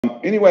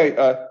Anyway,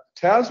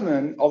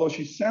 Tasmin, although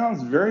she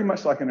sounds very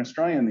much like an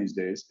Australian these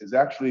days, is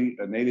actually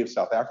a native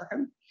South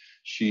African.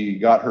 She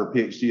got her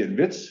PhD at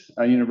Wits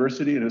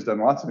University and has done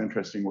lots of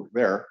interesting work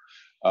there,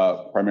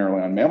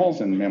 primarily on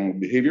mammals and mammal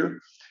behavior.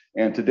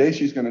 And today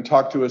she's going to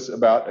talk to us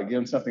about,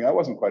 again, something I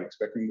wasn't quite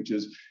expecting, which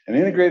is an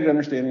integrated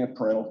understanding of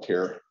parental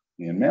care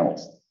in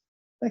mammals.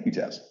 Thank you,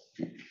 Taz.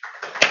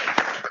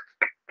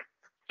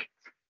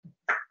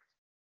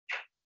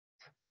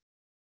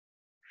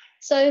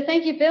 So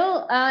thank you,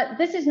 Bill.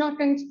 This is not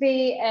going to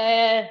be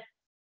a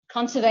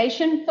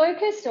conservation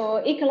focus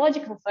or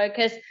ecological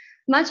focus.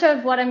 Much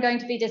of what I'm going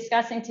to be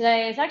discussing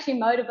today is actually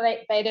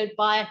motivated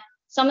by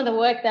some of the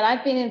work that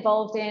I've been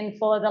involved in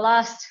for the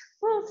last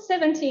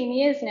 17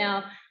 years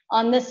now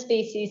on this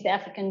species, the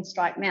African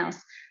striped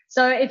mouse.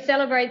 So it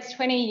celebrates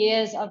 20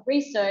 years of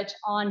research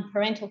on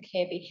parental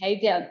care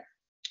behavior.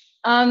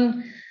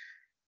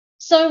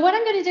 So what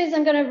I'm going to do is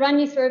I'm going to run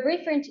you through a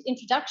brief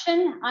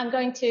introduction. I'm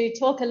going to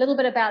talk a little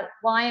bit about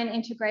why an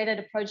integrated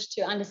approach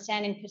to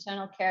understanding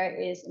paternal care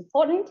is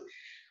important.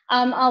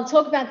 I'll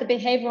talk about the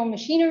behavioural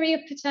machinery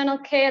of paternal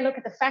care, look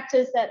at the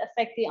factors that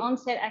affect the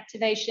onset,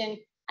 activation,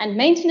 and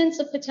maintenance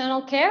of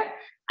paternal care.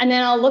 And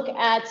then I'll look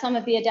at some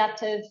of the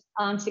adaptive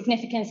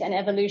significance and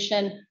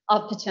evolution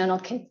of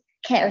paternal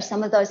care,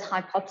 some of those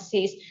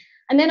hypotheses.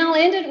 And then I'll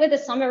end it with a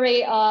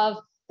summary of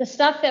the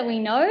stuff that we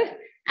know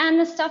and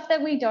the stuff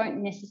that we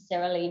don't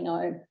necessarily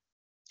know.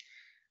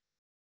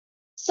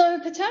 So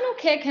paternal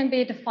care can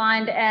be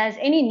defined as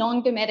any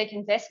non-gametic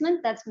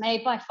investment that's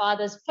made by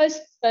fathers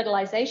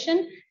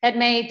post-fertilization that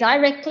may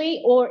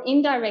directly or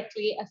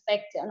indirectly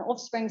affect an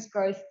offspring's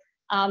growth,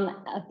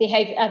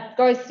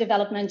 growth,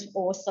 development,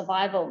 or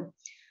survival.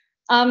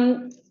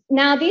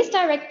 Now, these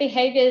direct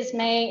behaviors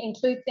may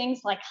include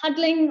things like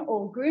huddling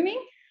or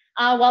grooming,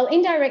 while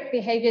indirect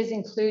behaviors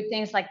include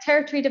things like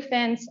territory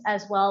defense,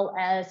 as well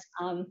as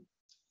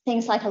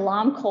things like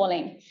alarm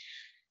calling.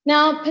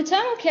 Now,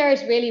 paternal care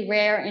is really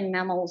rare in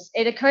mammals.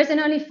 It occurs in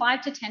only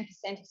 5 to 10%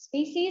 of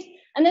species,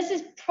 and this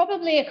is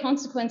probably a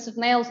consequence of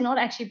males not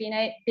actually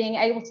being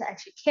able to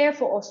actually care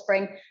for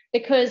offspring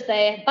because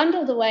they're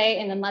bundled away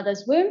in the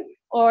mother's womb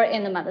or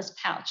in the mother's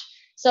pouch.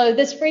 So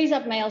this frees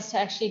up males to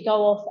actually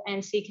go off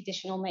and seek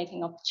additional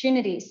mating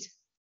opportunities.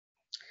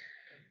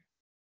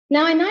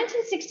 Now, in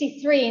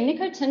 1963,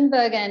 Nico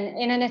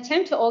Tinbergen, in an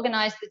attempt to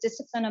organize the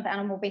discipline of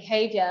animal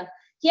behavior,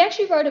 he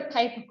actually wrote a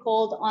paper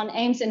called On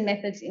Aims and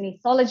Methods in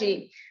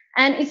Ethology,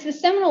 and it's the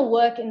seminal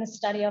work in the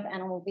study of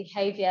animal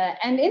behavior.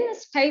 And in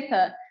this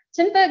paper,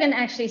 Tinbergen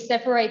actually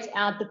separates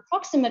out the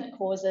proximate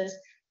causes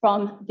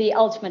from the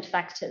ultimate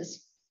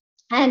factors.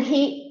 And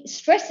he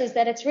stresses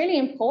that it's really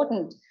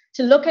important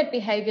to look at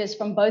behaviors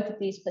from both of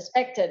these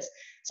perspectives.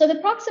 So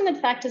the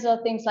proximate factors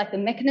are things like the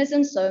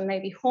mechanisms, so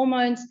maybe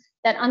hormones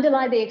that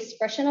underlie the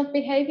expression of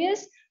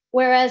behaviors,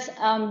 whereas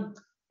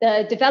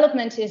the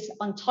development is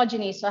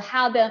ontogeny, so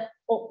how the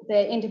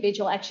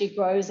individual actually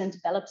grows and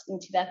develops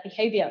into that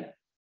behavior.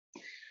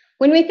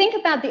 When we think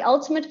about the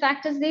ultimate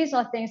factors, these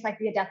are things like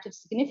the adaptive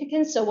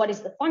significance, so what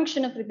is the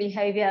function of the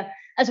behavior,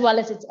 as well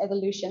as its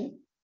evolution.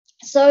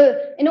 So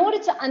in order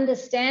to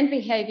understand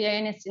behavior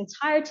in its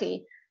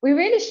entirety, we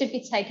really should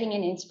be taking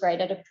an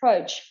integrated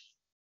approach.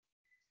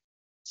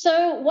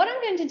 So what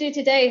I'm going to do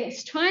today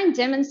is try and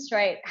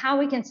demonstrate how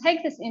we can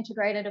take this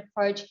integrated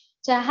approach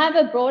to have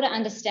a broader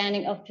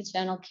understanding of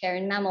paternal care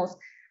in mammals.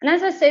 And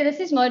as I say, this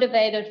is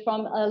motivated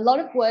from a lot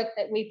of work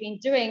that we've been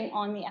doing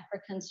on the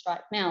African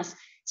striped mouse.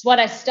 It's what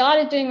I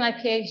started doing my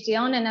PhD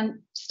on, and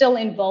I'm still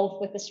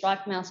involved with the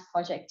striped mouse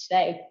project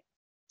today.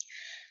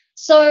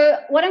 So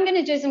what I'm going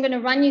to do is I'm going to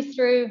run you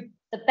through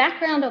the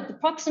background of the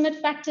proximate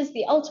factors,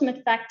 the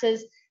ultimate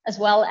factors, as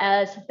well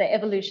as the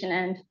evolution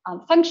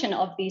and function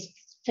of these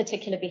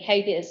particular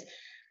behaviors.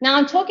 Now,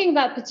 I'm talking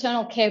about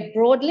paternal care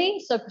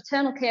broadly. So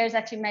paternal care is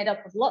actually made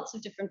up of lots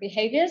of different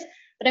behaviors,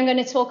 but I'm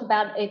going to talk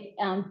about it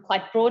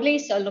quite broadly.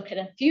 So look at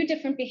a few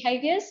different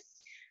behaviors.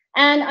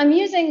 And I'm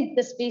using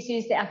the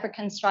species, the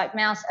African striped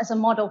mouse, as a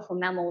model for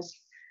mammals.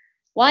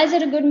 Why is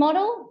it a good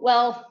model?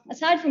 Well,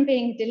 aside from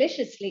being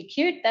deliciously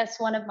cute, that's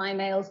one of my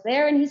males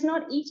there, and he's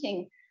not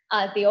eating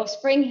the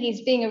offspring.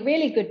 He's being a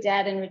really good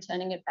dad and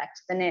returning it back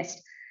to the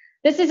nest.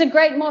 This is a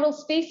great model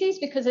species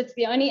because it's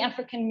the only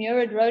African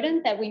murid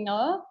rodent that we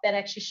know of that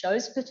actually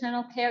shows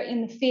paternal care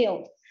in the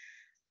field.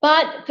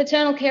 But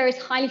paternal care is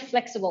highly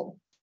flexible.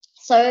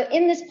 So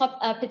in this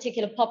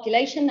particular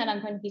population that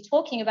I'm going to be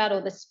talking about,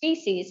 or the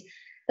species,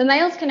 the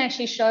males can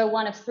actually show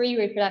one of 3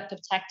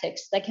 reproductive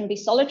tactics. They can be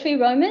solitary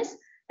roamers,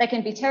 they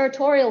can be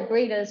territorial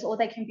breeders, or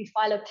they can be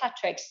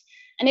philopatrics.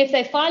 And if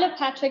they're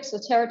philopatrics or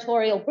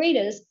territorial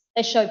breeders,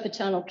 they show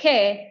paternal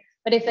care.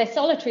 But if they're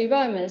solitary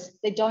roamers,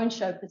 they don't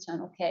show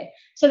paternal care.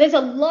 So there's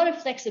a lot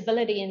of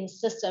flexibility in the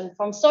system,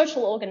 from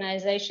social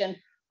organization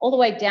all the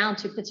way down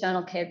to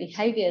paternal care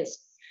behaviors.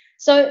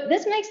 So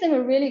this makes them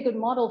a really good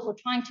model for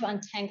trying to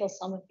untangle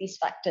some of these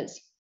factors.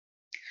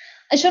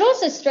 I should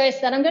also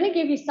stress that I'm going to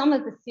give you some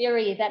of the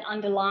theory that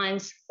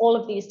underlines all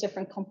of these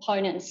different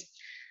components.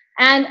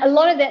 And a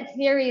lot of that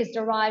theory is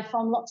derived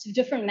from lots of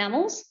different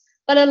mammals,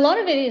 But a lot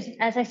of it is,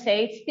 as I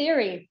say, it's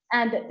theory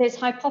and there's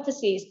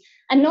hypotheses.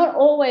 And not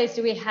always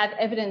do we have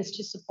evidence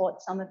to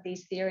support some of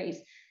these theories.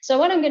 So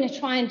what I'm going to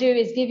try and do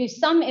is give you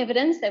some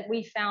evidence that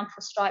we found for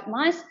striped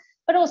mice,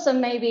 but also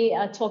maybe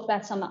talk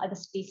about some other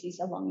species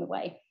along the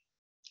way.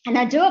 And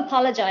I do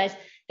apologize,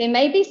 there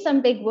may be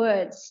some big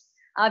words,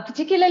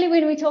 particularly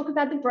when we talk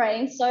about the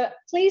brain. So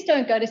please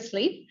don't go to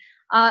sleep.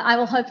 I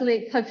will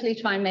hopefully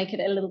try and make it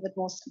a little bit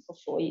more simple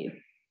for you.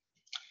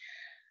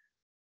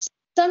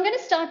 So I'm going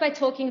to start by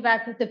talking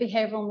about the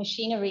behavioral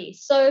machinery.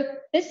 So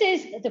this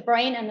is the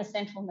brain and the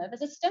central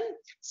nervous system.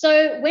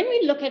 So when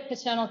we look at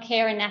paternal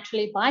care in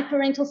naturally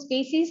biparental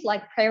species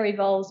like prairie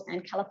voles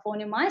and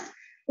California mice,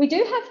 we do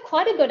have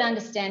quite a good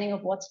understanding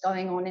of what's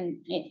going on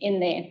in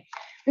there.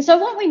 And so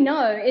what we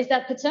know is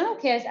that paternal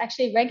care is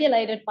actually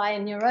regulated by a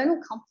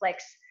neuronal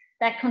complex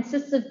that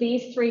consists of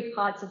these three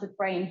parts of the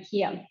brain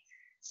here.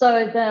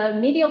 So the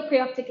medial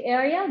preoptic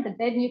area, the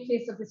bed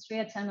nucleus of the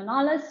stria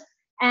terminalis,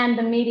 and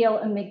the medial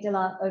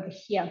amygdala over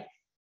here.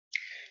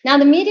 Now,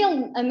 the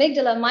medial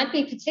amygdala might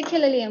be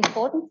particularly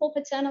important for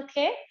paternal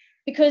care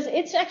because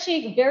it's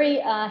actually very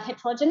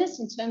heterogeneous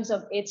in terms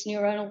of its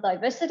neuronal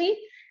diversity,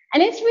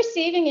 and it's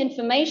receiving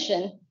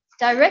information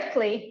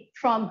directly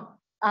from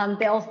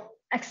the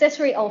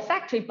accessory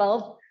olfactory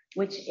bulb,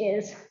 which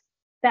is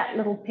that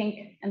little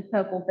pink and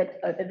purple bit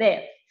over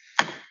there.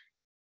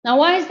 Now,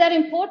 why is that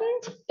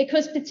important?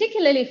 Because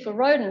particularly for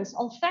rodents,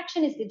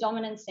 olfaction is the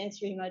dominant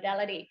sensory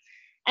modality.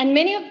 And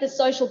many of the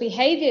social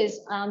behaviors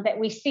that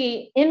we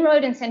see in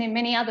rodents and in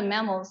many other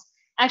mammals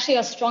actually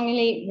are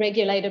strongly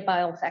regulated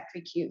by olfactory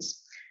cues.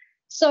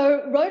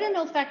 So rodent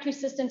olfactory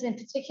systems in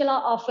particular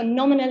are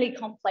phenomenally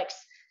complex.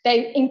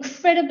 They're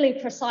incredibly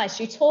precise.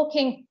 You're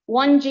talking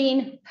 1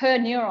 gene per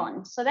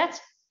neuron. So that's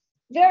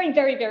very,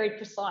 very, very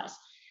precise.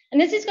 And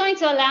this is going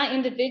to allow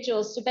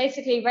individuals to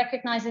basically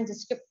recognize and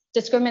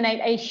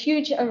discriminate a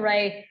huge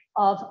array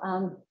of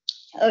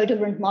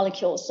odorant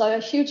molecules, so a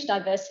huge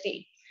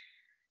diversity.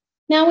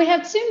 Now, we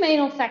have two main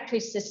olfactory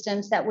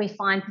systems that we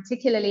find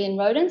particularly in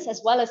rodents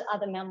as well as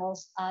other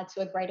mammals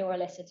to a greater or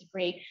lesser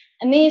degree.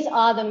 And these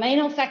are the main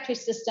olfactory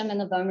system and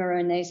the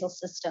vomeronasal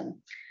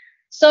system.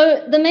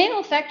 So the main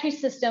olfactory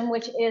system,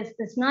 which is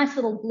this nice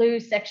little blue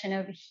section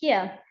over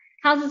here,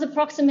 houses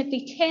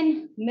approximately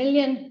 10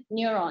 million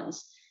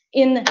neurons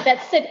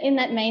that sit in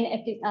that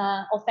main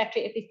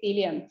olfactory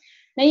epithelium.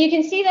 Now you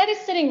can see that is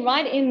sitting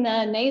right in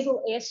the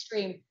nasal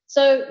airstream.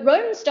 So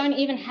rodents don't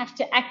even have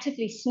to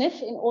actively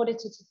sniff in order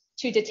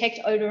to detect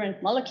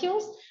odorant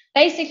molecules.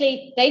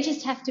 Basically, they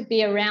just have to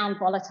be around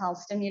volatile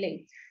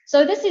stimuli.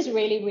 So this is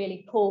really,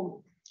 really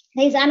cool.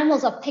 These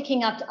animals are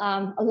picking up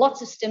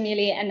lots of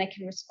stimuli and they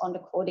can respond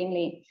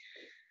accordingly.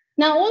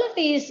 Now, all of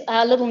these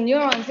little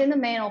neurons in the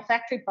main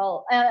olfactory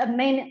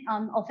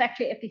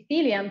olfactory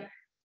epithelium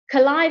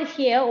collide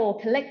here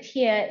or collect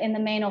here in the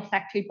main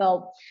olfactory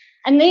bulb.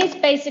 And these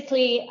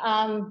basically,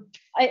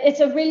 it's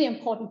a really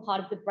important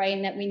part of the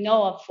brain that we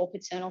know of for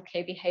paternal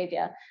care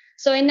behavior.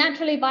 So in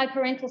naturally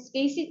biparental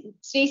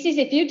species,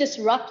 if you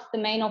disrupt the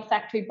main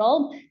olfactory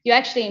bulb, you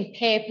actually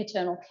impair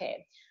paternal care.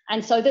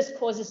 And so this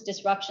causes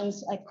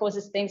disruptions, it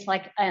causes things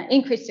like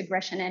increased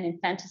aggression and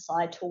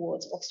infanticide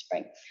towards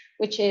offspring,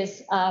 which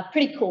is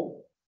pretty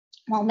cool.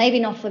 Well, maybe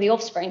not for the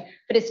offspring,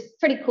 but it's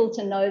pretty cool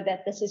to know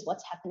that this is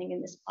what's happening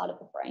in this part of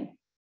the brain.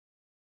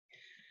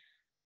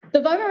 The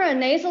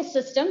vomeronasal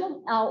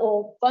system,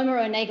 or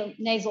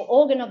vomeronasal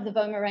organ of the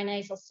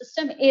vomeronasal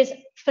system, is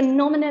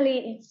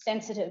phenomenally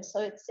sensitive. So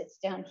it sits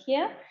down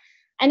here.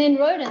 And in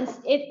rodents,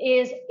 it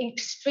is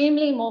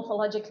extremely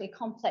morphologically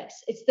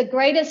complex. It's the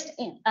greatest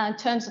in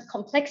terms of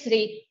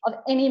complexity of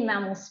any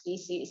mammal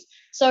species.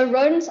 So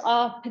rodents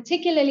are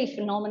particularly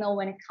phenomenal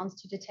when it comes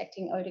to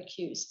detecting odor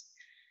cues.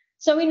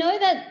 So we know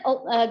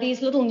that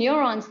these little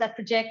neurons that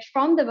project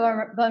from the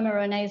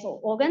vomeronasal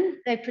organ,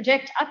 they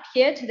project up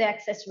here to the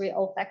accessory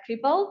olfactory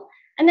bulb,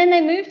 and then they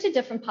move to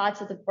different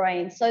parts of the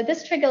brain. So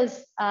this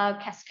triggers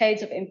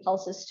cascades of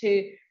impulses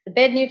to the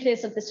bed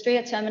nucleus of the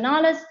stria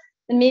terminalis,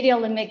 the medial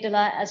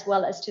amygdala, as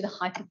well as to the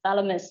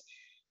hypothalamus.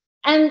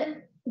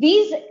 And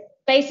these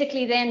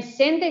basically then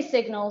send their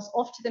signals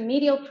off to the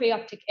medial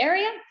preoptic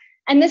area,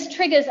 and this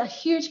triggers a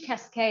huge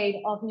cascade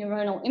of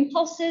neuronal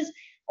impulses,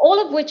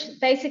 all of which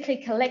basically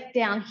collect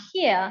down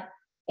here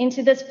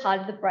into this part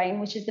of the brain,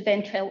 which is the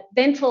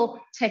ventral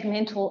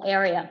tegmental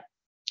area.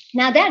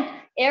 Now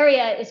that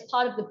area is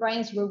part of the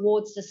brain's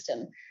reward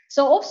system.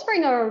 So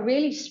offspring are a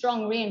really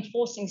strong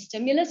reinforcing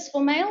stimulus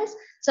for males.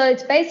 So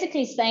it's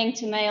basically saying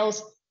to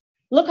males,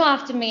 look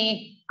after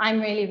me,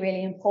 I'm really,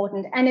 really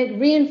important. And it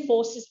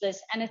reinforces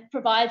this and it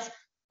provides,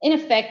 in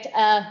effect,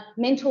 a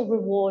mental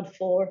reward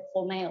for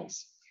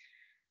males.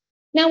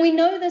 Now, we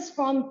know this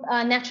from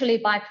naturally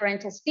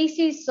biparental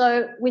species,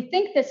 so we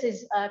think this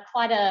is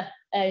quite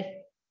a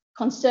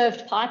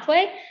conserved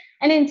pathway.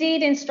 And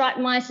indeed, in striped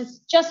mice,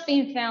 it's just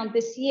been found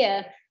this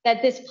year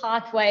that this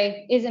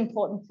pathway is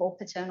important for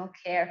paternal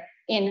care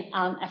in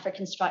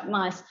African striped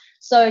mice.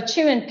 So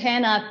Chu and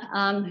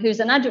Penna,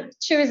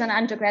 Chu is an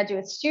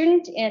undergraduate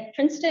student at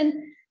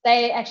Princeton,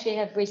 they actually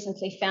have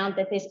recently found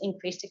that there's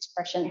increased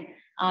expression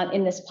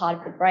in this part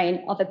of the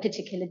brain of a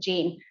particular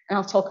gene. And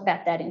I'll talk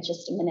about that in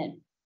just a minute.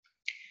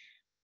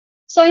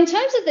 So in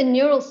terms of the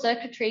neural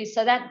circuitry,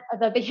 so that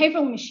the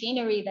behavioral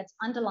machinery that's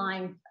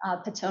underlying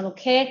paternal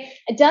care,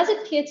 it does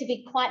appear to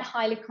be quite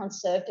highly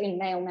conserved in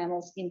male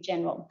mammals in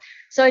general.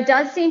 So it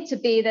does seem to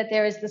be that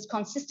there is this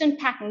consistent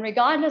pattern,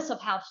 regardless of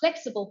how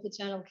flexible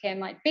paternal care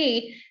might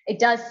be, it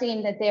does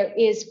seem that there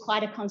is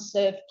quite a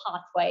conserved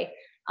pathway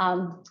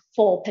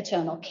for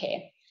paternal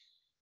care.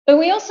 But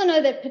we also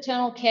know that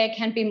paternal care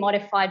can be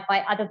modified by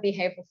other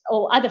behavioral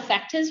or other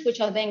factors,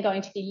 which are then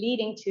going to be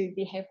leading to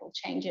behavioral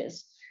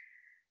changes.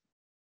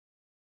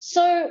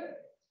 So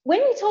when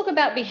we talk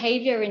about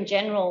behavior in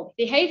general,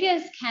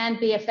 behaviors can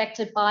be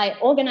affected by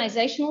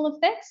organizational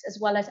effects as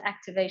well as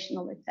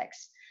activational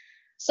effects.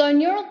 So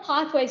neural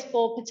pathways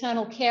for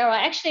paternal care are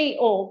actually,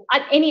 or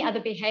any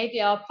other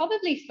behavior, are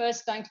probably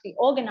first going to be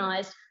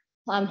organized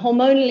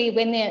hormonally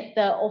when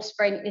the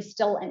offspring is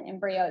still an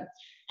embryo.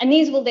 And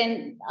these will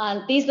then,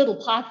 these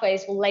little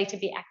pathways will later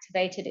be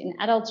activated in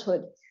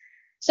adulthood.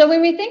 So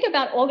when we think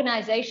about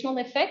organizational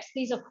effects,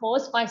 these are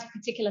caused by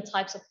particular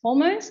types of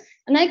hormones,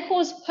 and they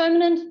cause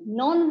permanent,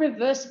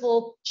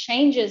 non-reversible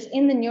changes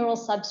in the neural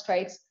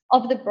substrates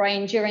of the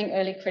brain during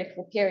early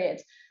critical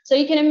periods. So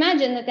you can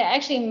imagine that they're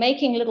actually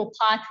making little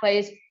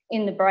pathways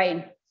in the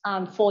brain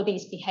for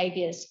these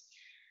behaviors.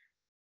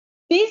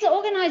 These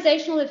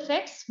organizational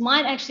effects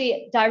might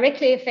actually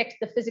directly affect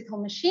the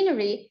physical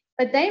machinery,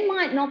 but they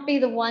might not be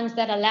the ones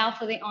that allow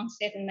for the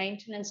onset and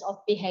maintenance of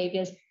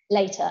behaviors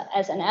later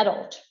as an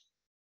adult.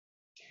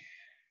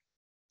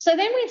 So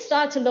then we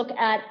start to look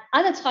at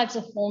other types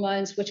of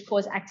hormones which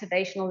cause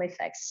activational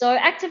effects. So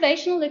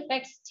activational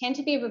effects tend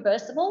to be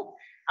reversible,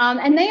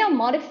 and they are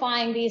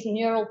modifying these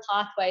neural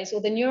pathways or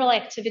the neural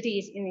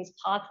activities in these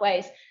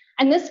pathways.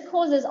 And this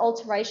causes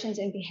alterations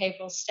in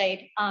behavioral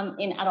state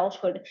in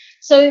adulthood.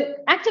 So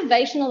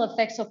activational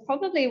effects are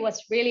probably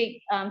what's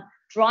really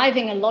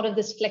driving a lot of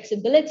this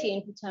flexibility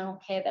in paternal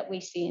care that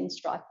we see in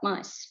striped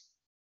mice.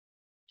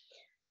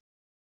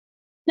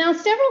 Now,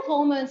 several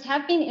hormones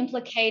have been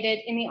implicated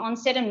in the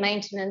onset and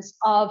maintenance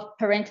of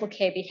parental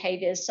care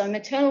behaviors, so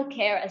maternal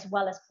care as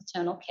well as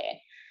paternal care.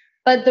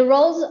 But the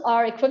roles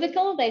are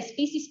equivocal, they're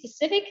species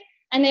specific,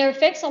 and their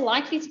effects are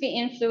likely to be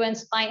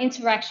influenced by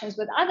interactions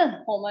with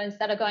other hormones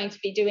that are going to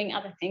be doing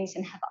other things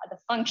and have other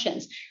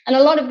functions. And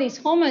a lot of these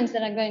hormones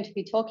that I'm going to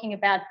be talking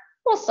about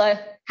also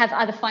have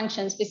other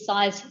functions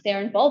besides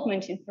their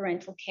involvement in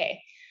parental care.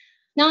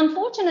 Now,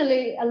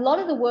 unfortunately, a lot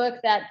of the work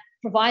that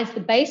provides the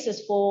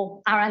basis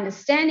for our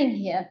understanding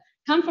here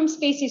come from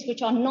species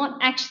which are not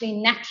actually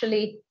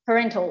naturally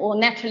parental or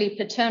naturally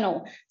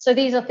paternal. So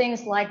these are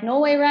things like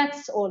Norway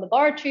rats or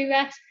laboratory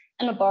rats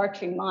and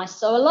laboratory mice.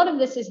 So a lot of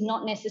this is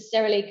not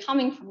necessarily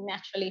coming from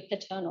naturally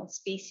paternal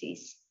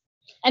species.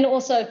 And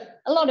also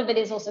a lot of it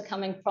is also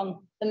coming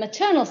from the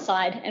maternal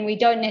side, and we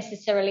don't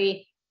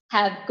necessarily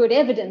have good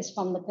evidence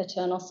from the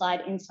paternal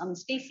side in some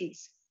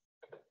species.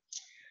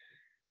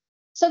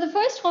 So the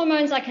first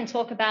hormones I can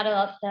talk about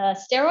are the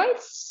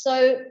steroids.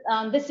 So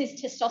this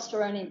is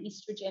testosterone and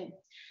estrogen.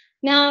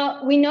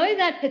 Now, we know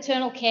that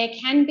paternal care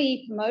can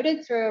be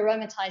promoted through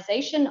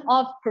aromatization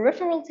of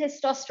peripheral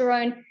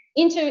testosterone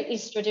into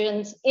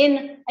estrogens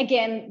in,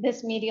 again,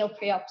 this medial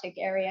preoptic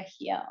area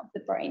here of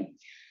the brain.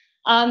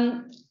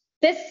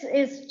 This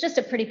is just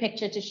a pretty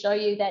picture to show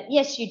you that,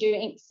 yes, you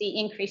do see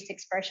increased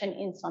expression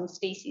in some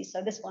species.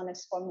 So this one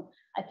is from,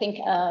 I think,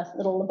 a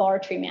little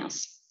laboratory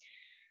mouse.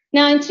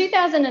 Now, in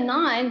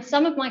 2009,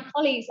 some of my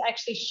colleagues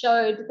actually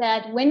showed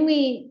that when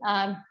we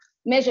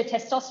measure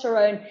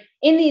testosterone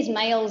in these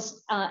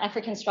males,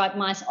 African striped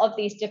mice of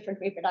these different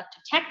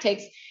reproductive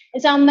tactics,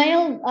 is our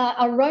male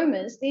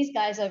aromas, these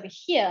guys over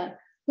here,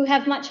 who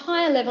have much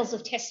higher levels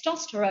of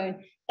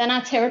testosterone than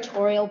our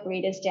territorial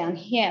breeders down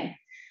here.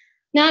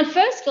 Now, at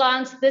first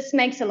glance, this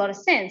makes a lot of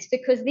sense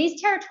because these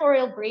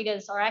territorial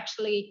breeders are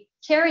actually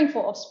caring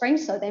for offspring,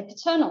 so they're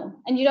paternal,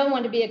 and you don't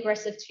want to be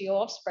aggressive to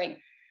your offspring.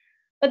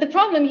 But the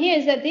problem here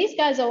is that these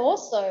guys are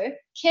also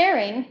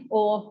caring,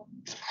 or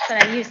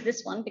should I use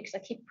this one because I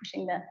keep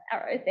pushing the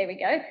arrow, there we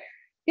go.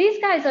 These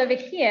guys over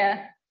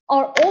here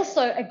are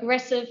also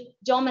aggressive,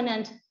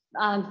 dominant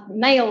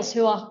males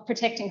who are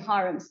protecting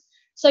harems.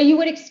 So you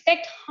would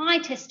expect high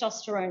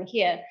testosterone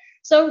here.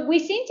 So we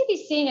seem to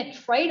be seeing a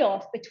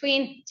trade-off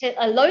between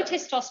low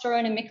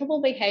testosterone amicable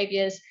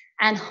behaviors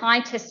and high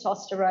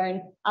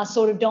testosterone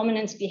sort of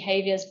dominance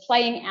behaviors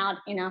playing out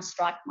in our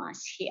striped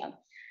mice here.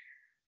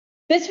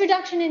 This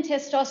reduction in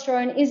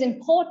testosterone is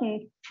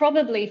important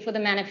probably for the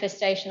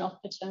manifestation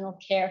of paternal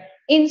care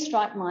in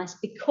striped mice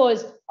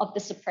because of the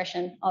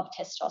suppression of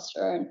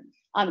testosterone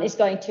is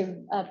going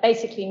to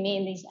basically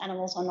mean these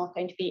animals are not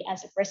going to be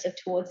as aggressive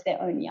towards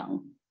their own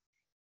young.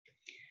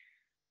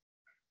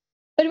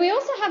 But we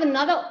also have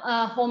another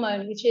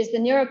hormone, which is the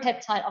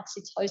neuropeptide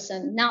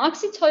oxytocin. Now,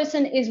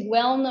 oxytocin is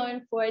well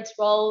known for its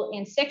role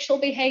in sexual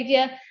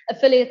behavior,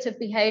 affiliative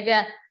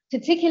behavior,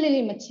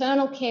 particularly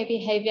maternal care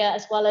behavior,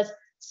 as well as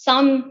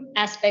some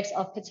aspects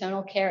of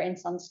paternal care in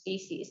some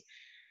species.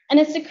 And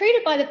it's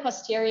secreted by the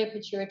posterior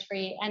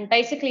pituitary and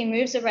basically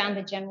moves around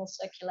the general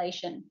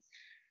circulation.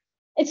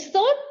 It's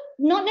thought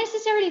not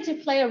necessarily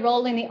to play a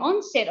role in the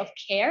onset of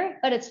care,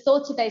 but it's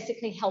thought to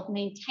basically help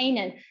maintain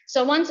it.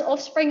 So once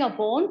offspring are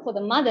born for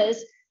the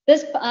mothers,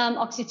 this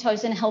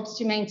oxytocin helps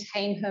to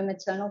maintain her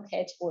maternal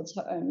care towards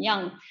her own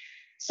young.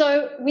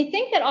 So we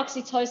think that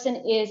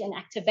oxytocin is an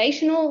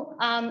activational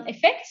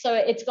effect. So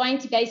it's going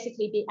to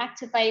basically be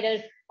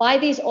activated by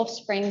these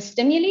offspring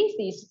stimuli,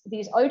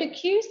 these odor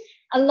cues,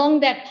 along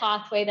that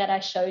pathway that I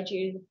showed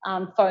you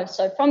first.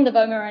 So from the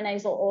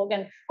vomeronasal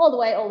organ all the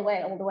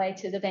way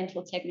to the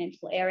ventral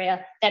tegmental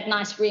area, that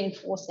nice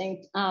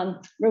reinforcing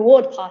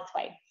reward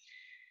pathway.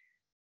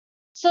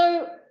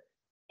 So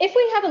if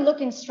we have a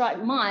look in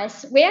striped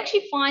mice, we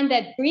actually find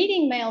that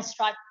breeding male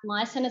striped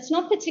mice, and it's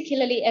not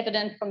particularly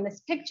evident from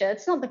this picture,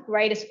 it's not the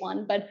greatest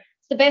one, but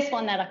it's the best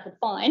one that I could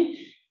find.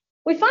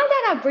 We find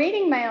that our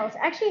breeding males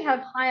actually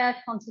have higher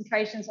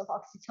concentrations of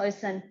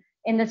oxytocin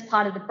in this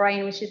part of the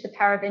brain, which is the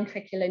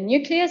paraventricular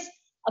nucleus,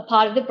 a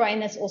part of the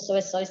brain that's also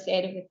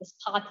associated with this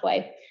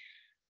pathway.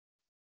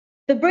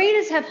 The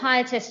breeders have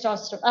higher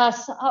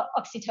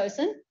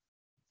oxytocin.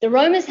 The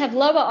roamers have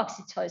lower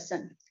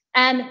oxytocin.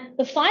 And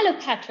the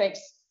Philopatrics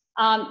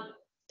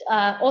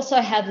also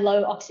have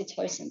low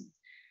oxytocin.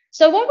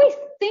 So what we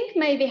think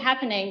may be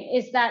happening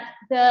is that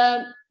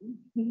the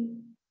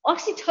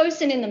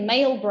oxytocin in the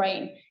male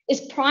brain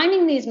is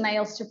priming these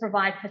males to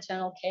provide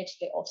paternal care to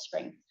their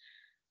offspring.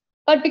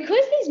 But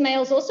because these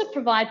males also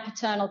provide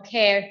paternal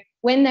care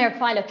when they're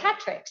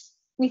Philopatrics,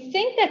 we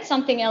think that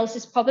something else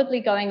is probably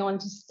going on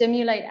to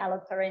stimulate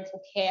alloparental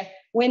care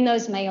when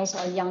those males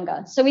are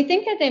younger. So we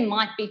think that there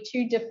might be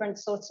two different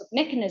sorts of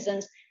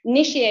mechanisms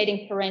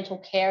initiating parental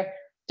care,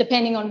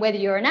 depending on whether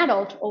you're an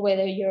adult or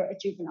whether you're a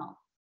juvenile.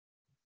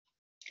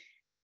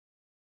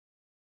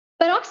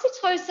 But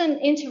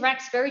oxytocin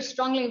interacts very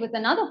strongly with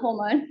another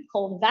hormone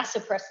called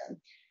vasopressin.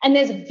 And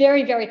there's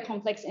very, very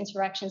complex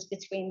interactions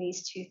between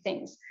these two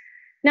things.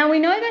 Now, we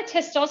know that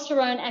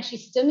testosterone actually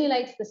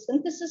stimulates the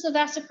synthesis of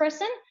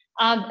vasopressin,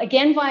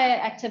 again, via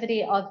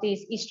activity of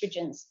these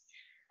estrogens.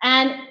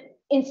 And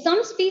in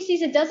some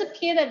species, it does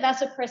appear that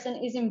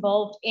vasopressin is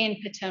involved in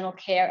paternal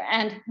care,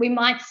 and we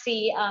might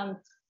see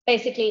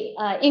basically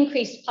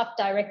increased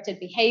pup-directed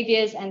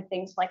behaviors and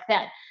things like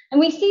that. And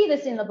we see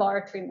this in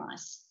laboratory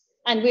mice.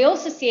 And we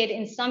also see it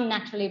in some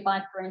naturally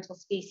biparental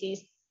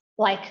species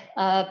like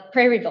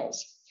prairie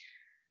voles.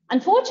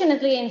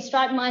 Unfortunately, in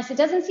striped mice, it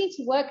doesn't seem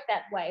to work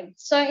that way.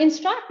 So in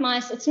striped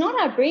mice, it's not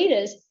our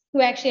breeders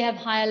who actually have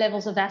higher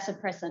levels of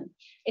vasopressin.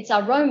 It's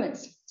our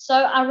roamers. So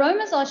our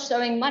roamers are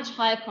showing much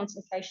higher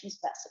concentrations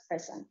of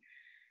vasopressin.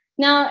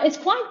 Now, it's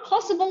quite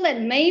possible that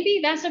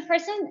maybe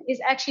vasopressin is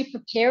actually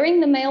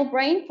preparing the male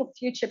brain for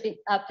future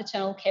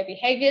paternal care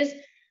behaviors.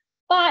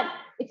 But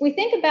if we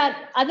think about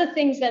other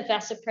things that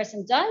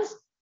vasopressin does,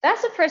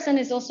 vasopressin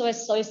is also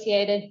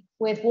associated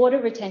with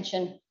water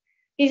retention.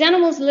 These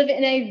animals live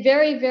in a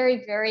very,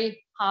 very,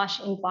 very harsh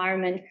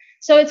environment.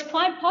 So it's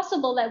quite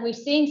possible that we're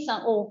seeing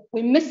some, or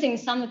we're missing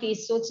some of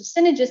these sorts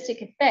of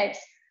synergistic effects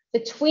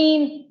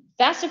between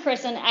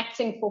vasopressin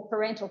acting for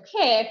parental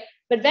care,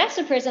 but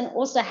vasopressin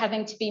also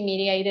having to be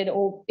mediated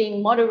or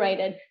being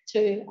moderated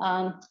to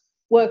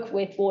work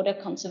with water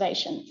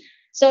conservation.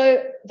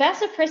 So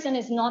vasopressin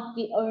is not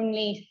the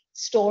only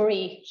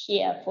story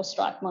here for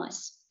striped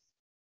mice.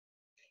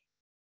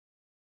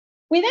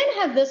 We then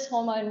have this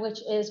hormone,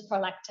 which is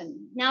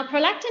prolactin. Now,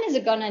 prolactin is a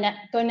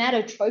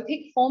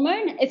gonadotropic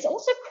hormone. It's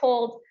also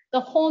called the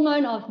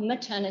hormone of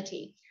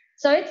maternity.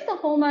 So it's the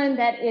hormone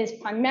that is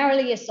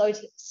primarily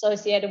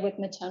associated with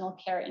maternal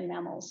care in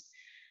mammals.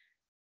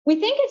 We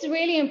think it's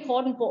really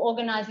important for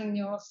organizing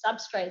neural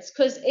substrates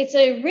because it's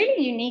a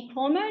really unique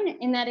hormone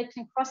in that it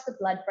can cross the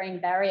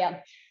blood-brain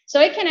barrier.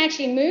 So it can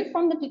actually move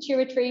from the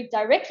pituitary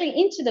directly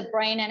into the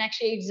brain and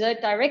actually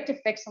exert direct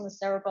effects on the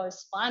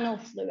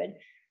cerebrospinal fluid,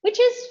 which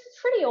is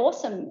pretty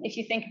awesome if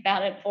you think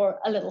about it for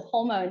a little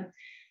hormone.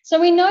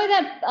 So we know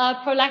that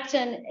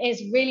prolactin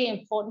is really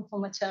important for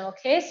maternal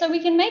care. So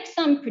we can make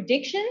some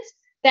predictions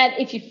that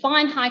if you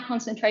find high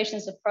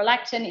concentrations of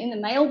prolactin in the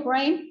male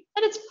brain,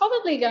 that it's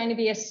probably going to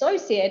be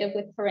associated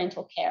with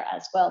parental care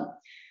as well.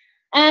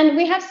 And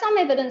we have some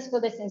evidence for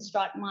this in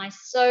striped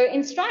mice. So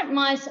in striped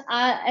mice,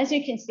 as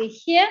you can see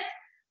here,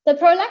 the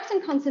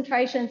prolactin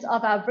concentrations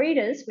of our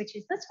breeders, which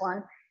is this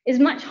one, is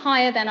much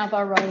higher than of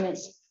our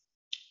roamers.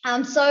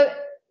 So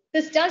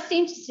this does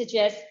seem to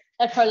suggest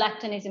that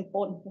prolactin is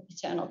important for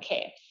paternal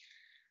care.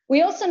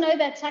 We also know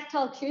that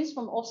tactile cues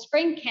from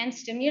offspring can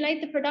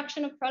stimulate the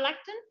production of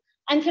prolactin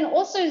and can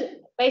also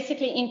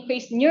basically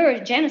increase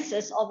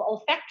neurogenesis of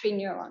olfactory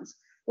neurons,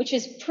 which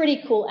is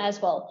pretty cool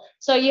as well.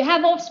 So you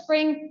have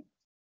offspring,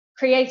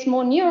 creates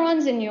more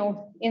neurons in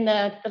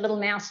the little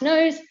mouse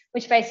nose,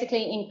 which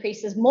basically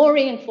increases more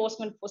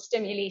reinforcement for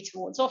stimuli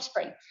towards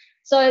offspring.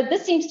 So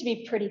this seems to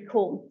be pretty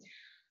cool.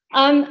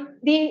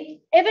 The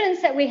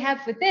evidence that we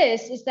have for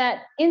this is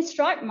that in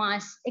striped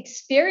mice,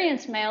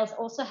 experienced males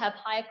also have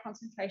higher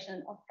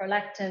concentration of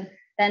prolactin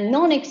than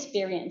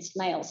non-experienced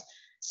males.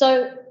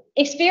 So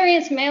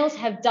experienced males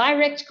have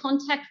direct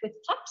contact with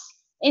pups.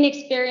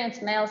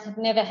 Inexperienced males have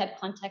never had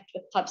contact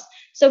with pups.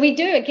 So we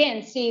do,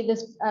 again, see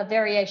this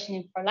variation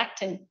in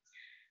prolactin.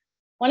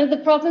 One of the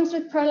problems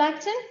with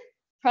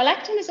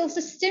prolactin is also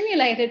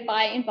stimulated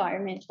by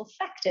environmental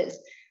factors.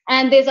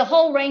 And there's a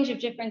whole range of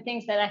different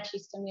things that actually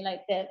stimulate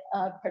the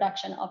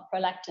production of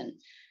prolactin.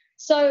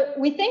 So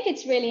we think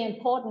it's really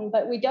important,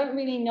 but we don't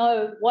really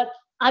know what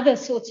other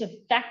sorts of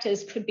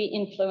factors could be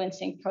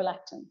influencing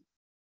prolactin.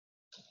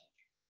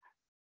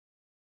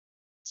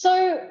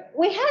 So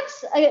we have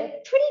a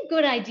pretty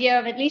good idea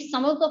of at least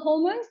some of the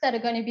hormones that are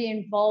going to be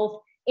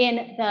involved in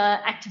the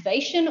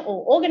activation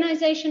or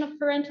organization of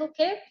parental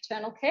care,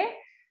 paternal care.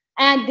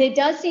 And there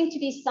does seem to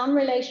be some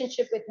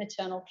relationship with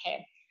maternal care.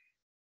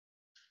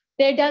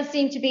 There does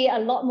seem to be a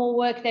lot more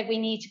work that we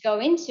need to go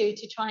into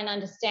to try and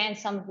understand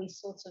some of these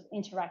sorts of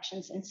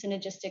interactions and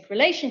synergistic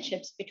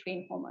relationships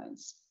between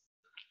hormones.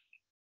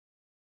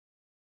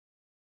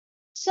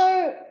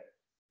 So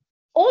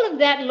all of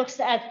that looks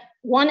at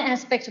one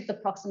aspect of the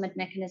proximate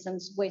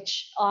mechanisms,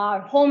 which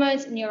are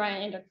hormones,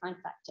 neuroendocrine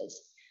factors.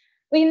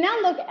 We now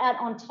look at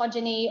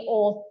ontogeny,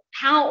 or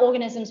how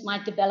organisms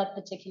might develop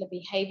particular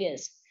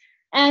behaviors.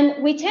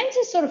 And we tend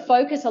to sort of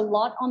focus a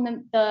lot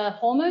on the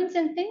hormones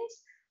and things,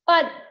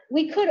 but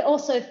we could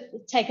also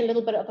take a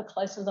little bit of a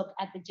closer look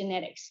at the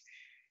genetics.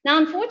 Now,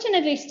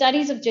 unfortunately,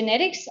 studies of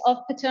genetics of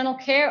paternal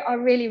care are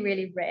really,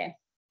 really rare.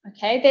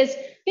 Okay, there's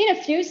been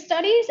a few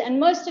studies, and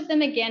most of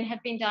them, again,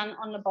 have been done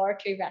on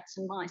laboratory rats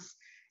and mice.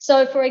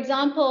 So, for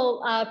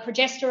example,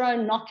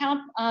 progesterone knockout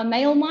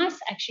male mice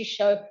actually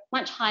show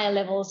much higher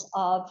levels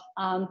of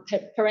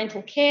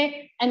parental care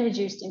and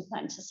reduced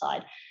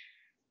infanticide.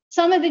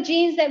 Some of the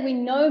genes that we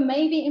know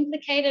may be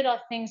implicated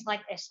are things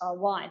like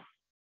SRY.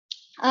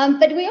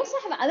 But we also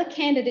have other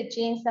candidate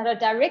genes that are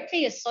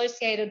directly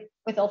associated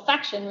with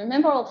olfaction.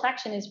 Remember,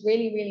 olfaction is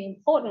really, really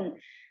important.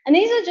 And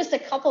these are just a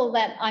couple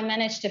that I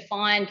managed to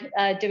find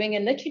doing a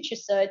literature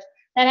search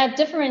that have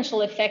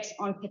differential effects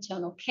on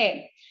paternal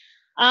care.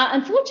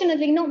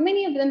 Unfortunately, not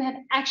many of them have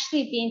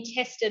actually been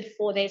tested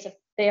for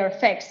their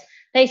effects.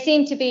 They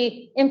seem to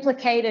be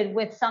implicated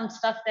with some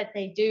stuff that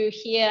they do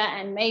here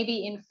and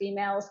maybe in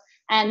females,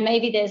 and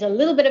maybe there's a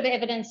little bit of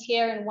evidence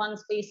here in one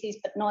species,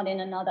 but not in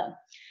another.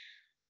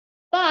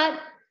 But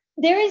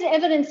there is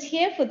evidence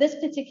here for this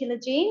particular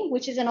gene,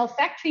 which is an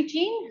olfactory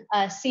gene,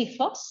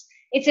 C-FOS.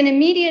 It's an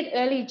immediate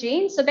early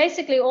gene. So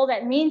basically all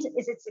that means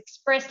is it's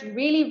expressed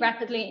really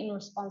rapidly in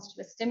response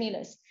to a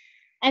stimulus.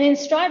 And in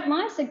striped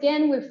mice,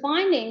 again, we're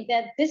finding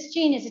that this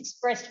gene is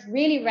expressed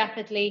really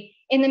rapidly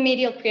in the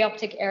medial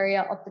preoptic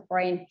area of the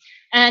brain.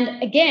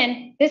 And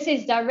again, this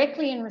is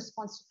directly in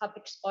response to pup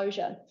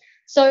exposure.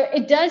 So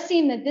it does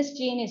seem that this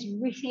gene is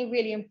really,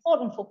 really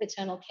important for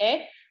paternal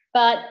care,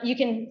 but you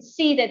can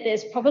see that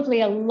there's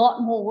probably a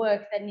lot more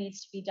work that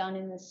needs to be done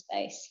in this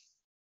space.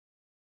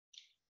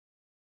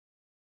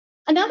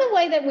 Another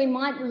way that we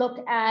might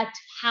look at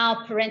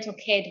how parental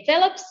care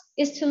develops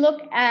is to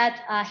look at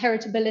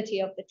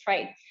heritability of the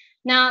trait.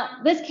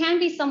 Now, this can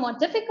be somewhat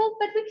difficult,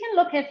 but we can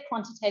look at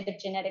quantitative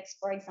genetics,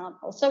 for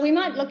example. So we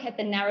might look at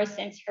the narrow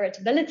sense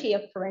heritability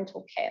of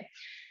parental care.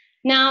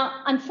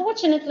 Now,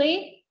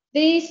 unfortunately,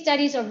 these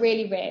studies are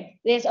really rare.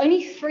 There's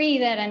only 3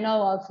 that I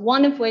know of,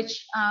 one of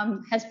which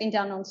has been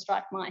done on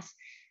striped mice.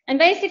 And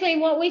basically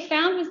what we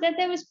found was that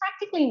there was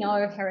practically no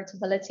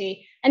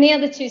heritability, and the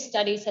other 2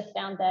 studies have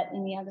found that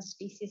in the other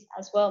species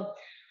as well.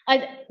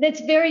 That's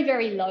very,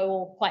 very low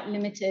or quite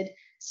limited.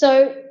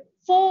 So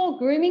for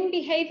grooming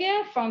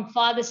behavior from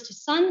fathers to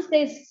sons,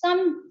 there's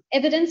some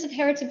evidence of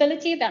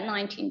heritability, about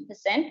 19%.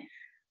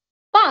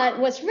 But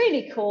what's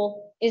really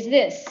cool is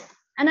this,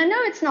 and I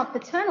know it's not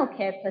paternal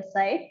care per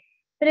se,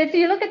 but if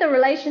you look at the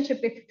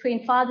relationship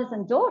between fathers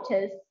and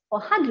daughters or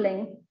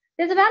huddling,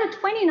 there's about a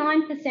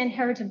 29%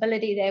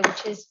 heritability there,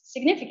 which is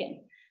significant.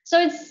 So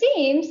it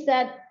seems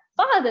that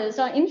fathers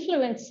are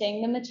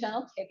influencing the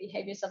maternal care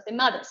behaviors of their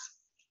mothers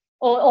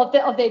or of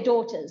their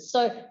daughters.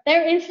 So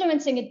they're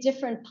influencing a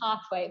different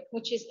pathway,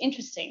 which is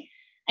interesting.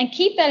 And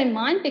keep that in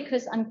mind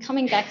because I'm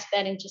coming back to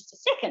that in just a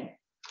second.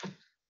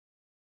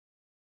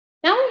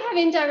 Now we have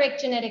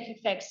indirect genetic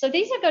effects. So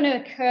these are going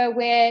to occur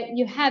where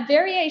you have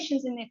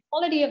variations in the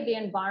quality of the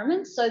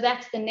environment. So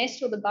that's the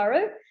nest or the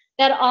burrow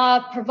that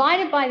are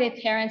provided by their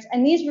parents,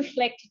 and these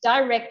reflect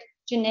direct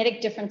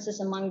genetic differences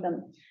among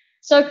them.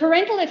 So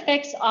parental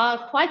effects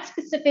are quite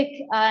specific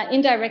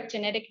indirect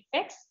genetic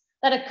effects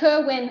that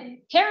occur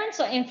when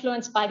parents are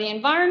influenced by the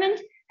environment,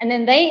 and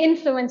then they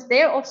influence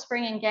their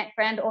offspring and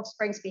grand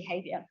offspring's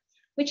behavior,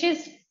 which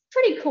is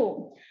pretty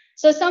cool.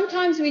 So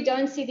sometimes we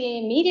don't see the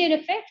immediate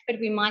effect, but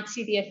we might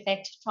see the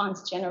effect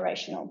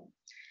transgenerational.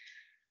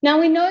 Now,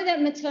 we know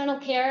that maternal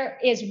care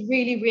is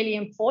really, really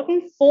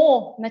important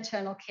for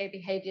maternal care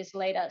behaviors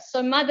later.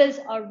 So mothers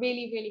are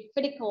really, really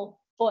critical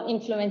for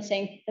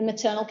influencing the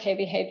maternal care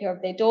behavior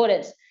of their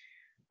daughters.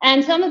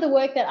 And some of the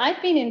work that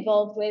I've been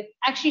involved with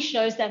actually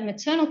shows that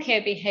maternal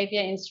care behavior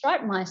in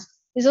striped mice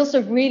is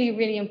also really,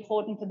 really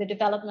important for the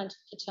development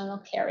of paternal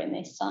care in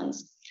their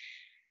sons.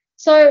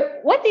 So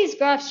what these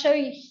graphs show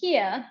you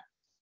here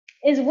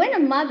is when a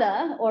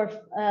mother or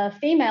a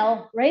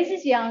female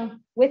raises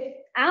young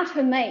without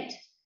her mate,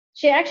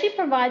 she actually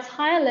provides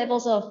higher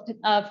levels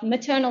of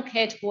maternal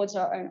care towards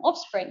her own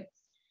offspring.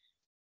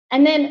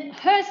 And then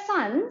her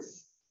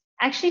sons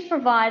actually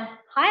provide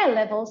higher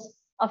levels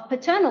of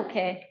paternal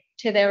care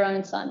to their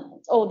own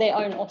sons or their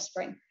own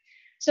offspring.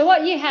 So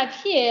what you have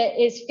here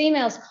is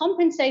females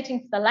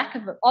compensating for the lack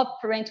of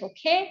parental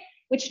care,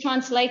 which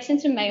translates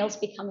into males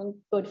becoming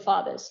good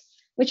fathers,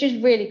 which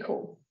is really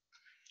cool.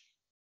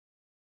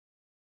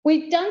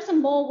 We've done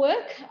some more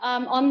work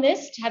on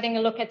this, having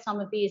a look at some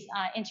of these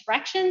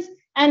interactions,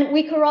 and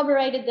we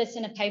corroborated this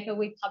in a paper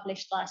we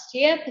published last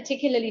year,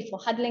 particularly for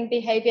huddling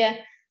behavior.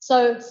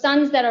 So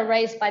sons that are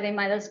raised by their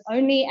mothers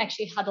only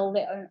actually huddle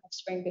their own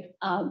offspring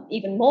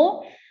even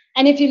more.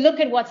 And if you look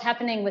at what's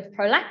happening with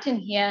prolactin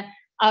here,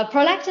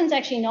 prolactin's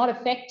actually not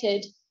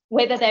affected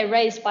whether they're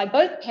raised by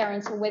both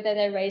parents or whether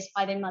they're raised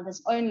by their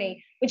mothers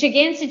only, which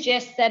again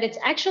suggests that it's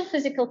actual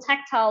physical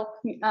tactile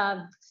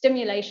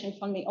stimulation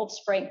from the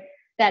offspring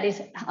that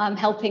is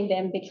helping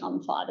them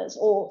become fathers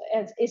or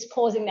is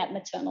causing that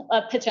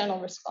paternal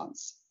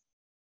response.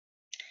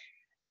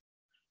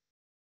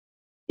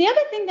 The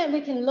other thing that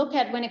we can look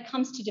at when it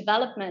comes to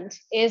development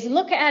is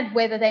look at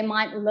whether they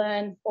might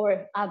learn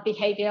or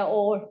behavior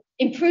or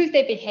improve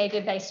their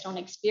behavior based on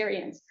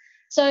experience.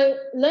 So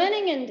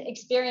learning and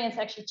experience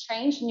actually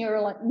change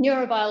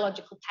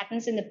neurobiological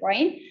patterns in the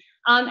brain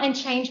and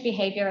change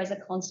behavior as a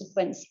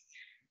consequence.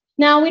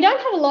 Now, we don't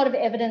have a lot of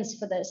evidence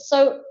for this.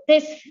 So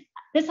there's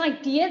this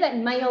idea that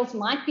males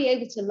might be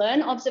able to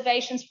learn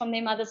observations from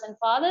their mothers and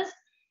fathers.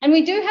 And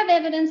we do have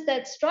evidence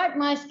that striped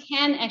mice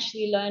can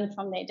actually learn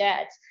from their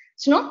dads.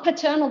 It's not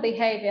paternal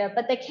behavior,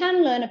 but they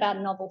can learn about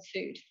novel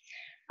food.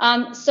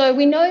 So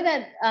we know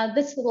that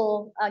this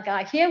little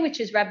guy here,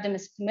 which is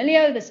Rhabdomys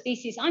pumilio, the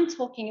species I'm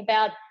talking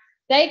about,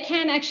 they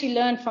can actually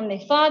learn from their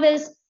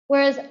fathers,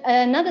 whereas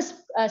another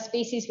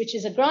species, which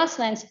is a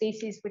grassland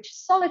species, which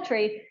is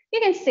solitary,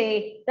 you can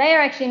see they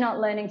are actually not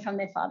learning from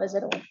their fathers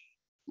at all.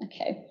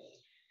 Okay.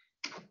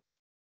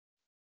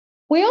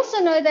 We also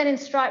know that in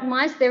striped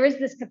mice, there is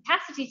this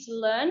capacity to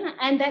learn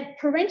and that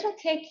parental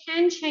care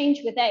can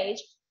change with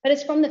age, but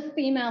it's from the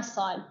female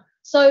side.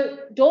 So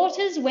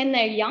daughters, when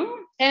they're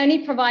young, they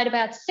only provide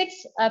about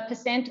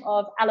 6%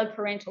 of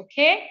alloparental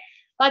care.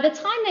 By the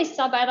time they're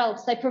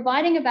sub-adults, they're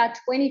providing about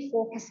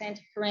 24% of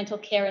parental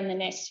care in the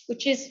nest,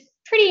 which is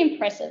pretty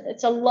impressive.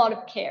 It's a lot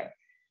of care.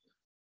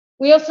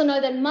 We also know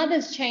that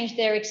mothers change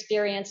their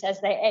experience as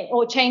they age,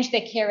 or change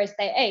their care as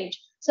they age.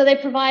 So they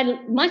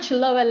provide much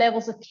lower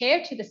levels of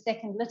care to the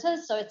second litter,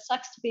 so it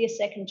sucks to be a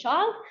second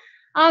child.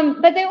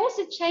 But they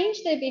also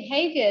change their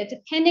behavior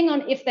depending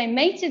on if they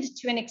mated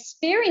to an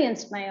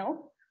experienced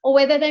male or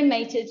whether they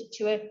mated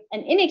to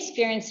an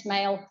inexperienced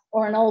male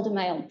or an older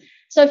male.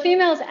 So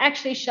females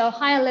actually show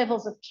higher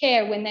levels of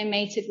care when they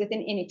mated with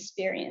an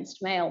inexperienced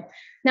male.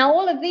 Now,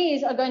 all of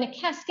these are going to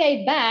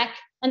cascade back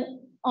and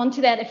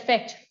onto that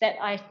effect that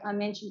I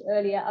mentioned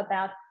earlier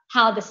about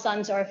how the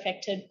sons are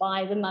affected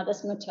by the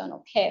mother's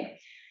maternal care.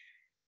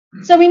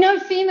 So we know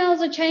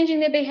females are changing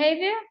their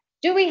behavior.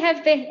 Do we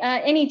have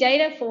any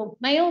data for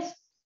males?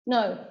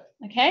 No,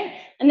 okay?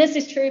 And this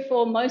is true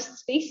for most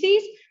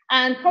species.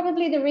 And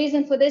probably the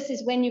reason for this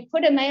is when you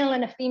put a male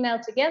and a female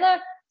together,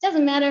 it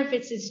doesn't matter if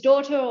it's his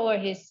daughter or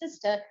his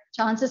sister,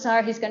 chances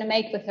are he's going to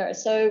mate with her.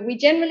 So we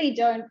generally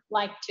don't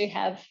like to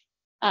have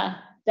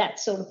that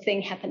sort of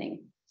thing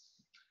happening.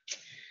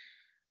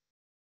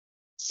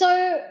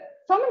 So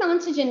from an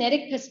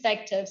ontogenetic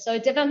perspective, so a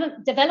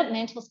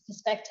developmental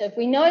perspective,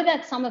 we know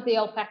that some of the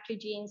olfactory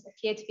genes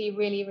appear to be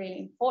really, really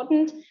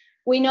important.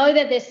 We know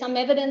that there's some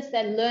evidence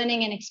that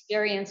learning and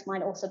experience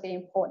might also be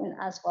important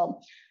as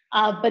well.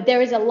 But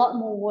there is a lot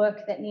more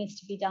work that needs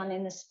to be done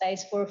in this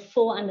space for a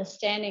full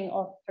understanding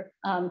of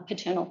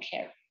paternal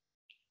care.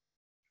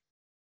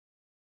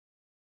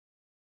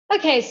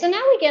 Okay, so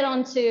now we get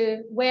on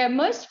to where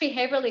most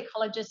behavioral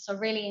ecologists are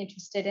really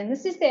interested in.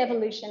 This is the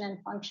evolution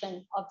and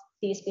function of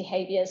these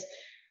behaviors.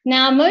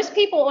 Now, most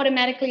people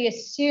automatically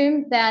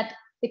assume that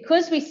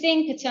because we're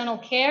seeing paternal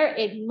care,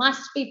 it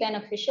must be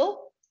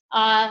beneficial.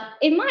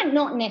 It might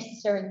not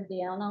necessarily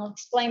be, and I'll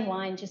explain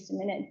why in just a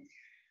minute.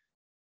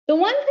 The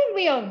one thing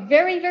we are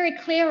very, very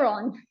clear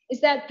on is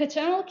that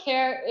paternal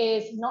care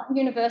is not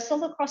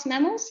universal across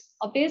mammals,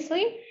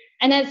 obviously,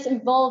 and it's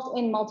involved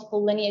in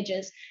multiple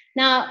lineages.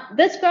 Now,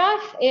 this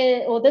graph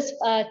or this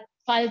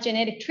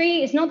phylogenetic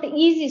tree is not the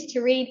easiest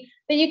to read,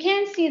 but you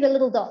can see the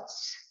little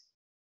dots,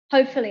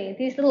 hopefully,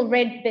 these little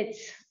red bits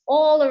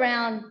all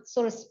around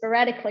sort of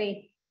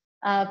sporadically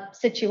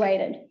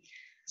situated.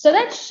 So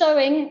that's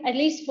showing, at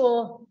least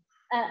for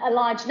a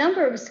large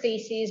number of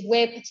species,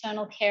 where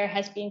paternal care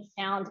has been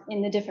found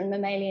in the different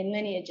mammalian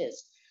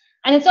lineages.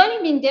 And it's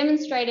only been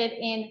demonstrated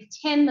in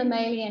 10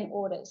 mammalian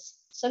orders.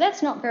 So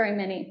that's not very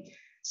many.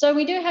 So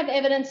we do have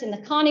evidence in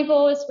the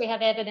carnivores, we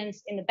have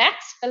evidence in the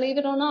bats, believe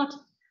it or not.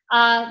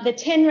 The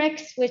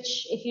tenrecs,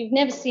 which if you've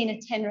never seen a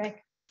tenrec,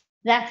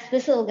 that's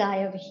this little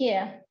guy over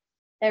here.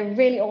 They're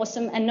really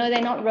awesome. And no,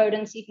 they're not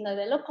rodents, even though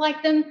they look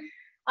like them.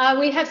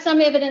 We have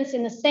some evidence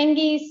in the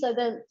sengis, so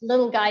the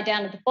little guy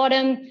down at the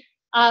bottom,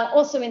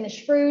 also in the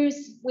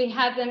shrews. We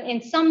have them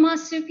in some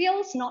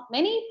marsupials, not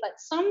many, but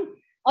some.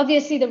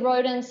 Obviously the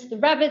rodents, the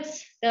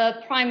rabbits,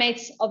 the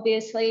primates,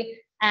 obviously,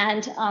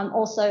 and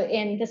also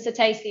in the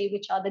cetaceae,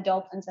 which are the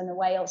dolphins and the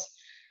whales.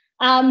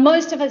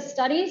 Most of our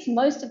studies,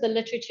 most of the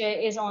literature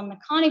is on the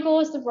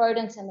carnivores, the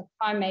rodents, and the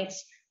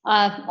primates.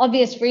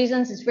 Obvious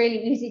reasons, it's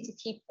really easy to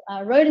keep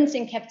rodents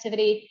in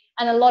captivity,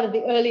 and a lot of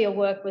the earlier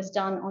work was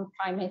done on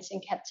primates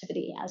in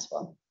captivity as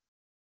well.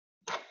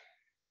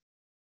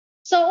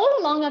 So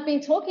all along, I've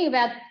been talking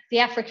about the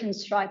African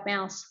striped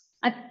mouse.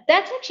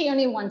 That's actually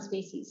only one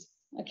species,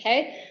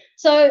 okay?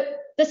 So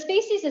the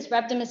species is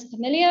Rhabdomys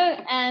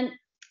pumilio, and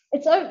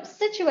it's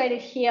situated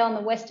here on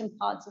the western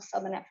parts of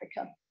southern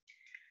Africa.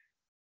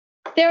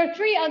 There are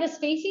 3 other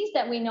species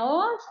that we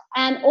know of,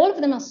 and all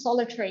of them are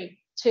solitary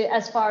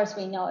as far as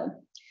we know.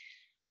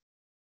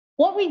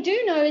 What we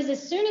do know is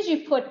as soon as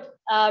you put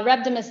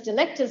Rhabdomys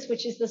delectus,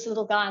 which is this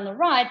little guy on the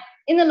right,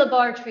 in the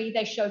laboratory,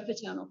 they show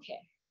paternal care.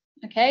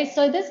 Okay,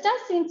 so this does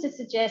seem to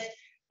suggest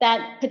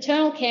that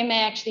paternal care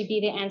may actually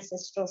be the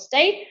ancestral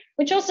state,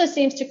 which also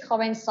seems to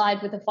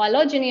coincide with the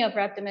phylogeny of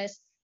Rhabdomys,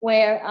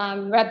 where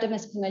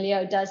Rhabdomys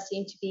pumilio does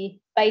seem to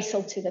be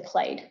basal to the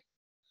clade.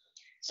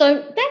 So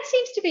that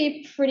seems to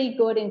be pretty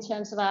good in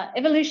terms of our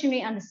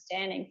evolutionary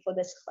understanding for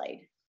this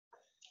clade.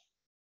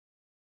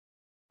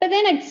 But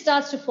then it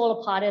starts to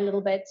fall apart a little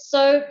bit.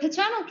 So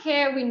paternal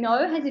care, we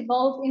know, has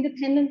evolved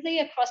independently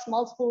across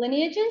multiple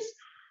lineages,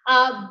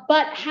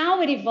 but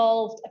how it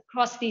evolved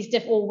across these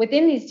or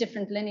within these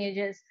different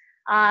lineages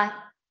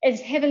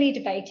is heavily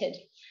debated.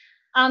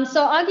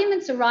 So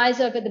arguments arise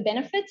over the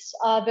benefits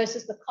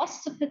versus the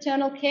costs of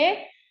paternal care.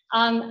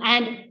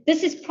 And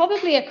this is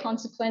probably a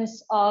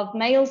consequence of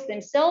males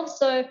themselves.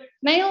 So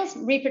males'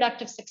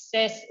 reproductive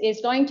success is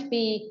going to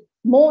be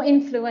more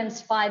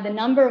influenced by the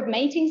number of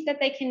matings that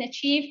they can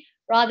achieve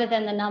rather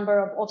than the number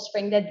of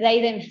offspring that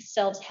they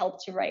themselves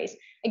help to raise.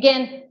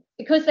 Again,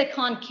 because they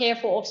can't care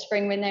for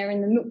offspring when they're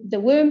in the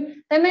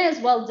womb, they may as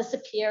well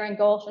disappear and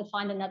go off and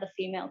find another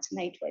female to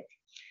mate with.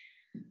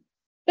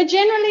 But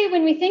generally,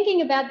 when we're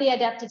thinking about the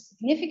adaptive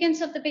significance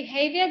of the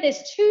behavior,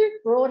 there's 2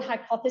 broad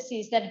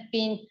hypotheses that have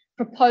been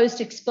proposed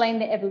to explain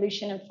the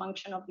evolution and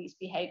function of these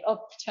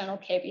paternal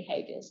care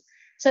behaviors.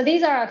 So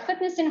these are our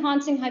fitness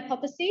enhancing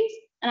hypotheses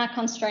and our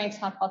constraints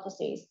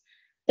hypotheses.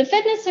 The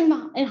fitness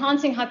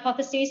enhancing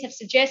hypotheses have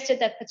suggested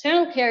that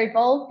paternal care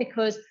evolved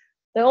because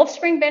the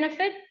offspring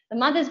benefit, the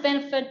mother's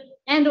benefit,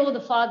 and or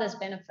the father's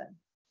benefit.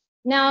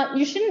 Now,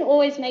 you shouldn't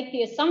always make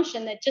the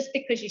assumption that just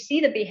because you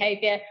see the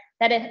behavior,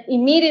 that it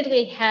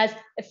immediately has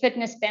a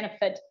fitness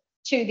benefit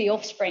to the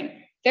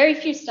offspring. Very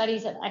few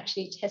studies have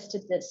actually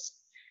tested this.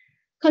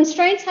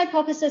 Constraints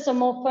hypotheses are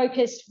more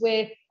focused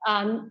with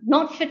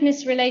not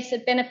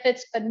fitness-related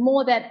benefits, but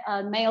more that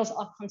males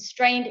are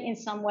constrained in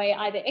some way,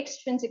 either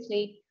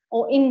extrinsically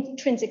or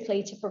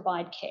intrinsically, to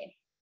provide care.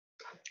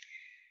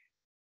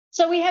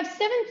 So we have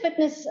 7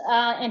 fitness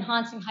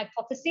enhancing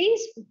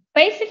hypotheses.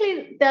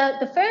 Basically,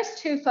 the first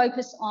 2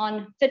 focus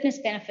on fitness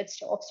benefits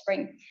to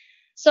offspring.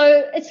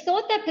 So it's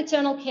thought that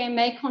paternal care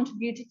may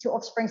contribute to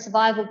offspring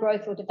survival,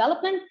 growth, or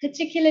development,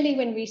 particularly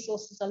when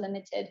resources are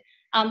limited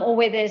or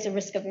where there's a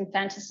risk of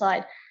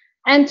infanticide.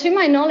 And to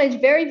my knowledge,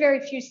 very,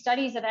 very few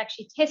studies have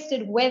actually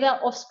tested whether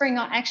offspring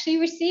are actually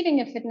receiving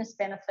a fitness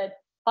benefit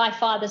by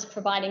fathers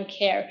providing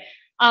care.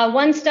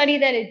 One study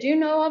that I do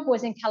know of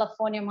was in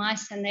California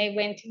mice, and they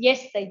went,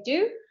 yes, they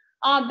do.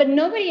 But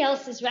nobody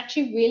else has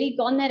actually really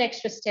gone that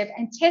extra step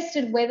and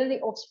tested whether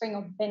the offspring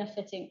are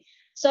benefiting.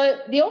 So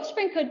the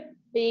offspring could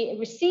be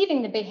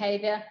receiving the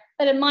behavior,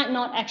 but it might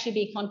not actually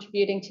be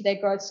contributing to their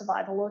growth,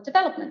 survival, or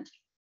development.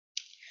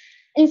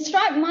 In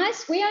striped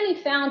mice, we only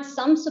found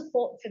some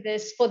support for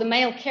this for the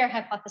male care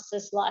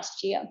hypothesis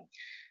last year.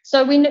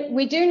 So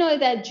we do know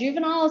that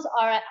juveniles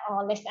are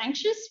less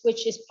anxious,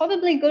 which is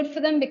probably good for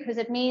them because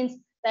it means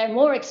they're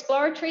more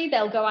exploratory,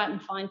 they'll go out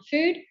and find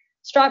food.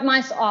 Striped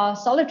mice are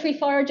solitary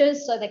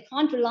foragers, so they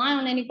can't rely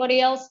on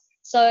anybody else.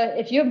 So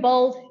if you're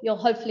bold, you'll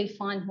hopefully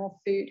find more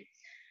food.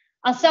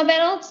 Our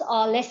subadults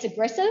are less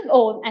aggressive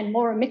and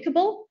more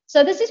amicable.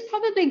 So this is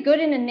probably good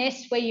in a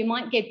nest where you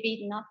might get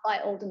beaten up by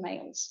older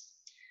males.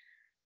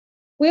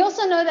 We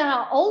also know that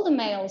our older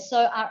males,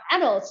 so our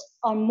adults,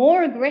 are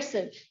more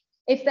aggressive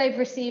if they've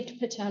received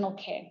paternal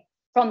care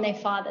from their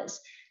fathers.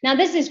 Now,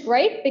 this is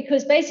great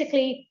because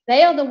basically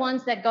they are the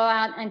ones that go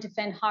out and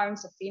defend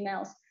harems of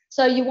females.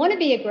 So you want to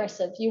be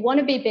aggressive, you want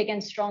to be big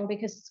and strong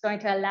because it's going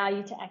to allow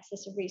you to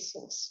access a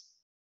resource.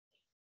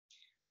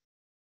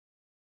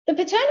 The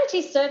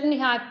paternity certainty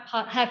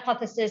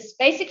hypothesis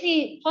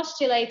basically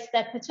postulates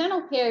that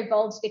paternal care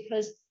evolves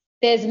because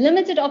there's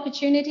limited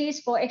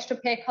opportunities for extra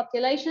pair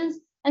copulations,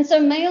 and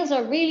so males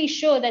are really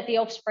sure that the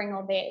offspring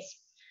are theirs.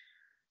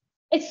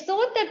 It's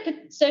thought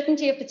that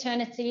certainty of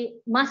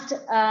paternity must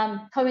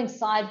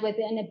coincide with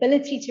an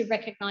ability to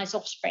recognize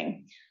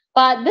offspring,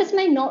 but this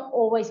may not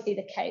always be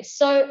the case.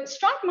 So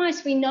striped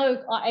mice, we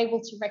know, are able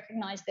to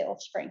recognize their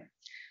offspring.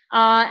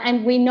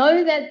 And we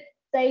know that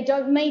they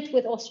don't mate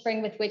with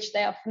offspring with which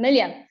they are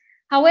familiar.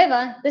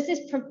 However, this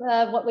is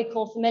what we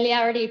call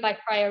familiarity by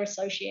prior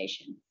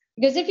association.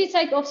 Because if you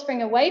take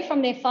offspring away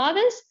from their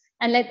fathers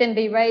and let them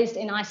be raised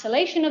in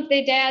isolation of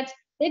their dads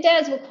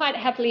will quite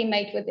happily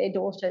mate with their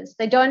daughters.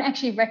 They don't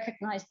actually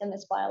recognize them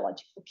as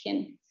biological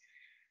kin.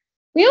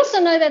 We also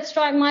know that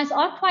striped mice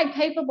are quite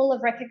capable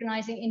of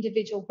recognizing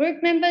individual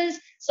group members,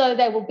 so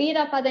they will beat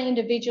up other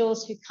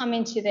individuals who come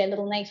into their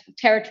little native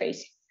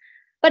territories.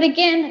 But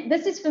again,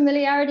 this is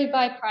familiarity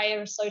by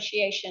prior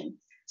association.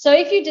 So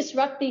if you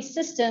disrupt these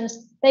systems,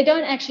 they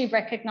don't actually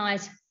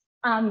recognize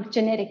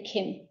genetic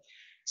kin.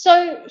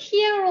 So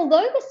here,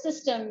 although the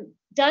system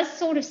does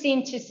sort of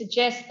seem to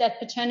suggest that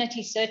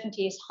paternity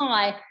certainty is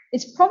high,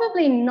 it's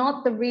probably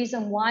not the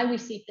reason why we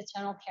see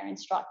paternal care in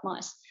striped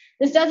mice.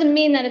 This doesn't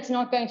mean that it's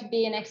not going to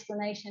be an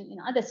explanation in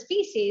other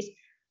species,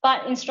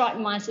 but in striped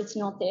mice, it's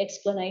not the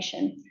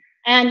explanation.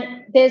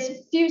 And there's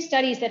few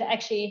studies that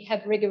actually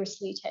have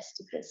rigorously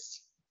tested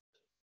this.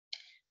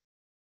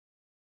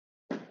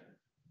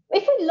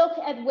 If we look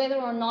at whether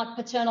or not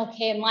paternal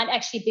care might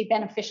actually be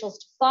beneficial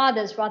to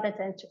fathers rather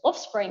than to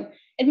offspring,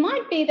 it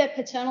might be that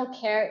paternal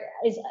care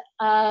is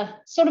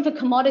sort of a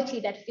commodity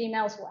that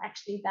females will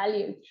actually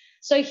value.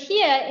 So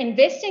here,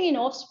 investing in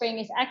offspring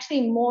is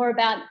actually more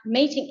about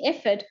mating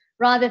effort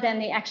rather than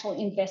the actual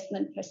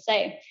investment per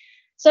se.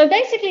 So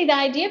basically, the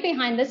idea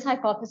behind this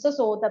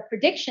hypothesis or the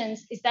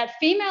predictions is that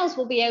females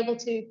will be able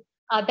to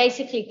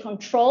basically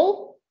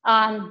control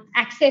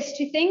access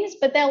to things,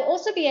 but they'll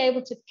also be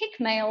able to pick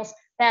males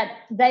that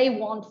they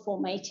want for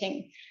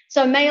mating.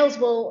 So males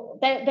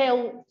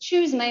they'll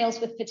choose males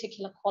with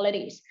particular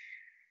qualities.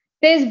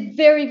 There's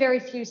very, very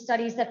few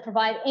studies that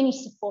provide any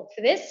support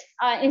for this.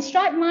 In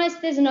striped mice,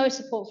 there's no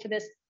support for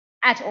this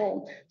at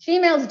all.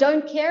 Females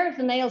don't care if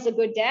a male's a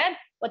good dad.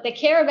 What they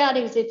care about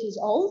is if he's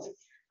old.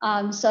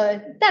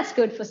 So that's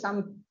good for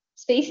some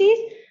species.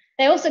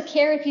 They also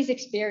care if he's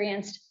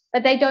experienced,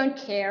 but they don't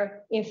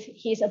care if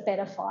he's a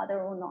better father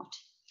or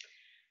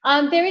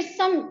not. There is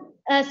some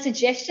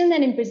suggestion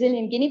that in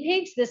Brazilian guinea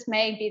pigs, this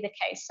may be the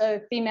case.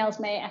 So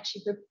females may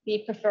actually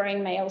be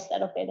preferring males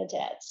that are better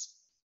dads.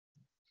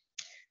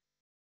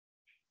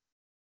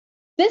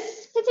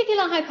 This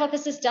particular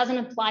hypothesis doesn't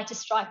apply to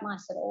striped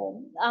mice at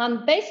all.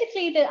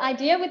 Basically, the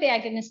idea with the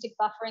agonistic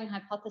buffering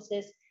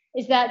hypothesis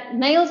is that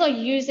males are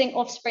using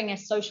offspring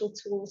as social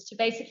tools to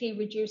basically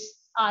reduce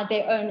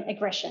their own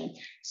aggression.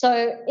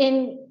 So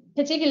in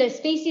particular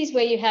species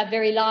where you have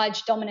very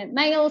large dominant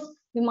males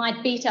who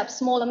might beat up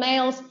smaller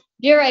males,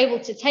 you're able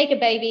to take a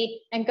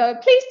baby and go,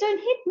 please don't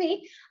hit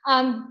me.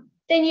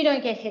 Then you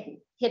don't get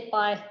hit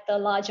by the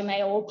larger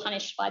male or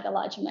punished by the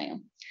larger male.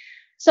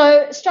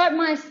 So striped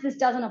mice, this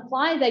doesn't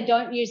apply. They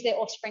don't use their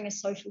offspring as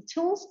social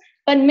tools,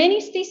 but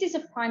many species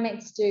of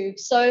primates do.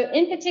 So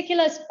in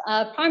particular,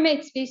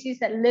 primate species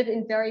that live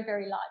in very,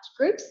 very large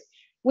groups,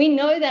 we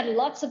know that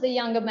lots of the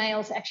younger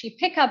males actually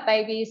pick up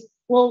babies,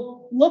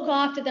 will look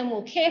after them,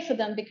 will care for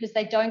them because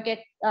they don't get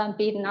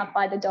beaten up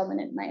by the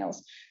dominant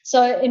males.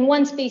 So in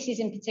one species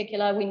in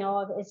particular we know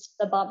of is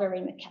the Barbary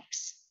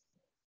macaques.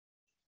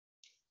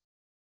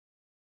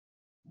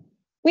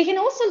 We can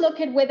also look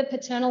at whether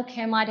paternal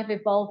care might have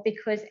evolved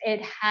because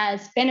it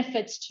has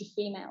benefits to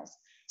females.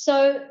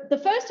 So the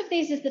first of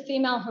these is the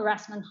female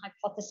harassment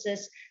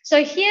hypothesis.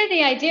 So here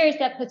the idea is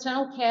that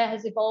paternal care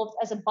has evolved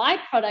as a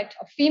byproduct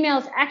of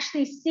females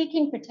actually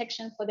seeking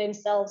protection for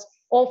themselves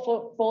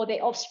or for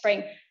their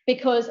offspring,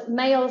 because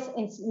males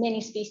in many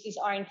species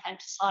are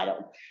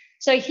infanticidal.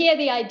 So here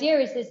the idea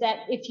is that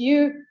if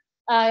you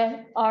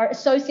are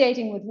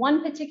associating with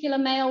one particular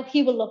male,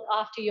 he will look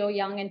after your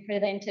young and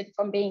prevent it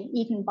from being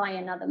eaten by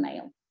another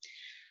male.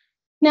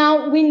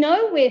 Now, we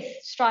know with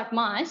striped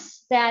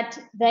mice that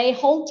they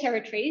hold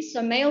territories,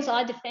 so males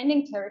are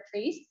defending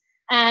territories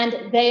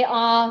and they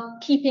are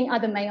keeping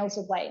other males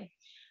away.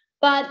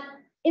 But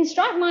in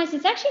striped mice,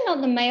 it's actually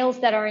not the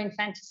males that are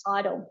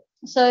infanticidal.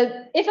 So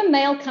if a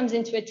male comes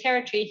into a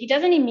territory, he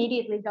doesn't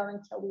immediately go and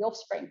kill the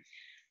offspring.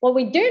 What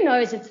we do know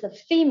is it's the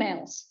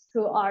females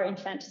who are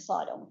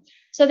infanticidal.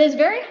 So there's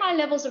very high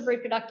levels of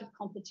reproductive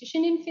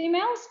competition in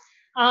females,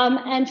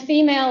 and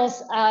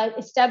females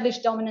establish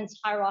dominance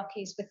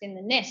hierarchies within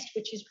the nest,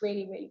 which is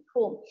really, really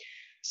cool.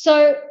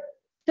 So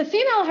the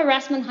female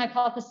harassment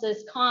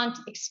hypothesis can't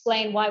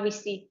explain why we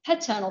see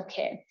paternal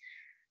care.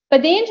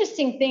 But the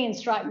interesting thing in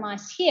striped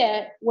mice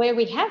here, where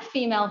we have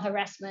female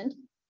harassment,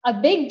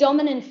 big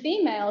dominant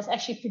females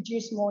actually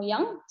produce more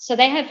young, so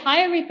they have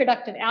higher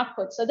reproductive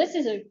output. So this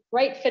is a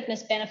great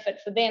fitness benefit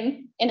for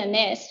them in a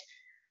nest.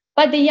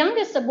 But the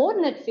younger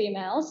subordinate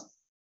females,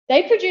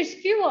 they produce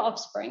fewer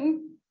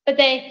offspring, but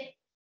they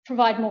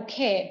provide more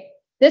care.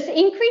 This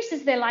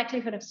increases their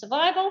likelihood of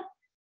survival.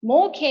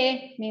 More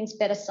care means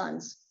better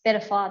sons, better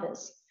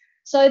fathers.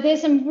 So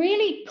there's some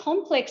really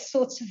complex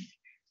sorts of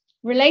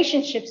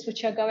relationships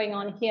which are going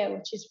on here,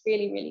 which is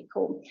really, really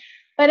cool.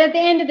 But at the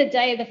end of the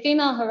day, the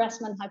female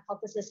harassment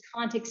hypothesis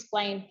can't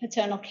explain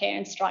paternal care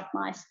in striped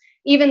mice,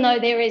 even though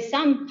there is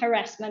some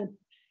harassment,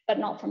 but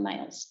not from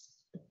males.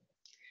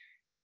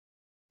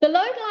 The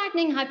load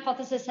lightening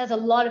hypothesis has a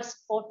lot of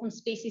support from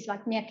species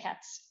like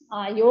meerkats.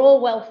 You're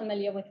all well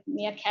familiar with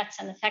meerkats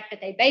and the fact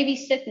that they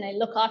babysit and they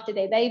look after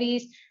their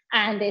babies,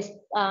 and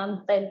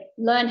they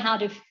learn how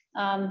to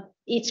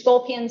eat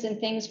scorpions and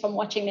things from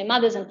watching their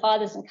mothers and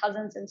fathers and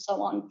cousins and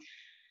so on.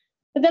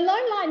 But the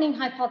load lightening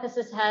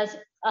hypothesis has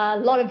a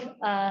lot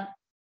of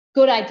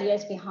good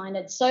ideas behind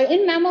it. So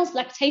in mammals,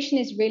 lactation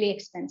is really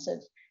expensive.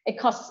 It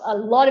costs a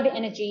lot of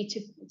energy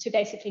to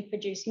basically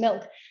produce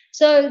milk.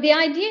 So the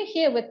idea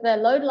here with the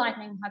load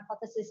lightening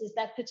hypothesis is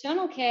that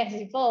paternal care has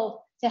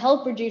evolved to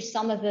help reduce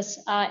some of this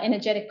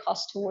energetic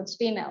cost towards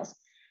females.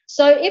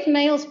 So if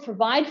males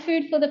provide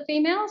food for the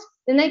females,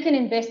 then they can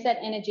invest that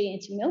energy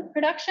into milk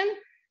production.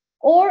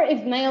 Or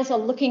if males are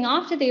looking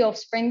after the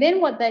offspring, then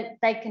what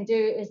they can do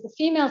is the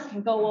females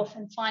can go off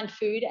and find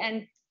food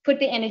and put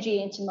the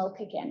energy into milk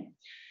again.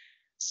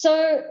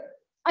 So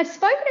I've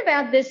spoken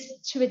about this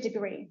to a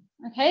degree.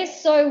 Okay,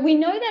 so we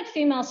know that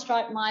female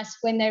striped mice,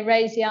 when they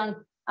raise young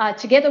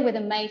together with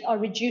a mate, are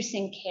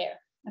reducing care.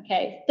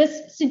 Okay,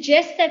 this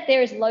suggests that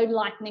there is load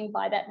lightening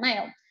by that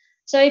male.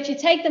 So if you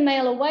take the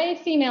male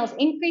away, females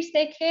increase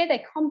their care,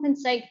 they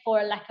compensate for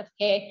a lack of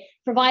care,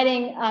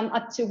 providing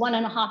up to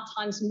 1.5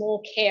 times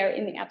more care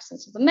in the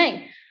absence of the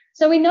mate.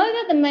 So we know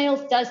that the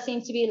males does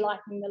seem to be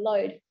lightening the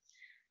load.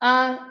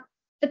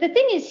 But the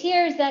thing is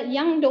here is that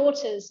young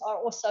daughters are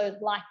also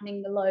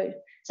lightening the load.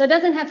 So it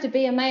doesn't have to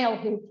be a male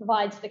who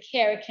provides the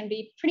care. It can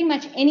be pretty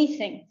much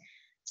anything.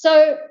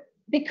 So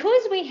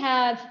because we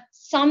have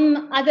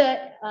some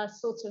other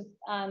sorts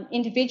of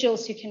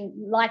individuals who can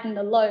lighten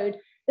the load,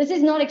 this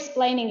is not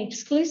explaining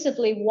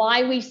exclusively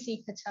why we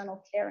see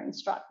paternal care in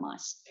striped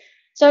mice.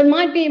 So it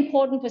might be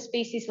important for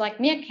species like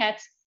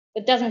meerkats,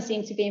 but doesn't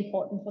seem to be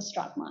important for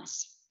striped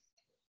mice.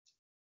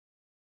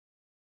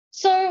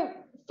 So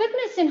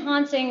fitness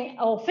enhancing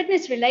or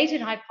fitness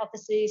related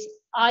hypotheses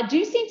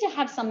do seem to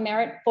have some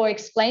merit for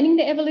explaining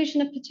the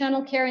evolution of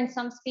paternal care in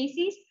some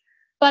species,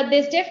 but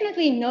there's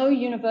definitely no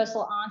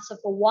universal answer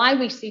for why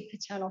we see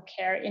paternal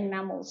care in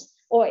mammals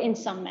or in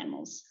some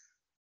mammals.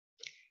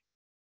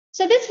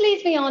 So this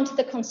leads me on to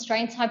the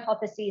constraints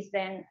hypotheses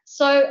then.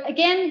 So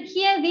again,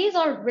 here, these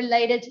are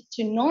related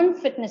to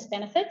non-fitness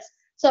benefits.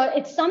 So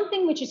it's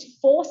something which is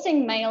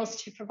forcing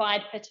males to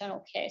provide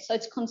paternal care. So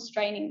it's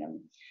constraining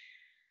them.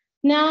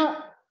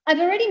 Now, I've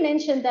already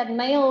mentioned that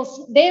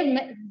males,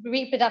 their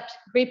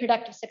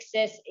reproductive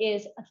success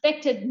is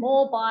affected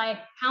more by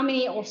how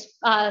many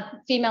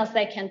females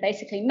they can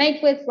basically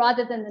mate with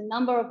rather than the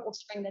number of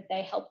offspring that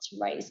they help to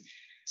raise.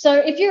 So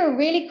if you're a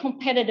really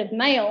competitive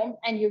male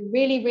and you're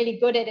really, really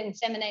good at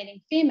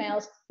inseminating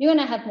females, you're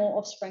going to have more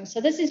offspring.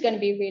 So this is going to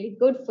be really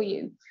good for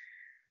you.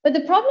 But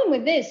the problem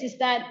with this is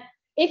that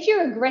if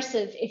you're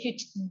aggressive, if you're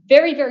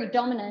very, very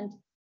dominant,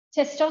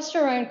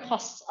 testosterone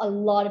costs a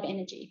lot of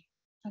energy.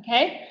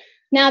 Okay.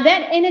 Now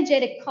that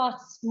energetic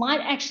costs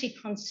might actually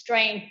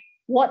constrain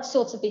what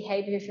sorts of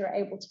behaviors you're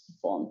able to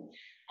perform.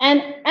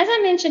 And as I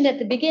mentioned at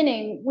the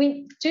beginning,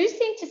 we do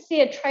seem to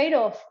see a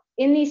trade-off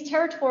in these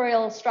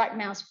territorial striped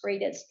mouse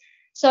breeders.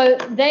 So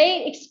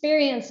they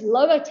experience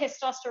lower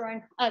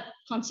testosterone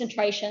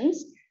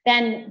concentrations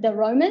than the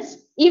roamers,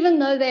 even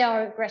though they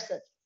are aggressive.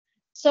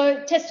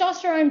 So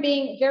testosterone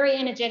being very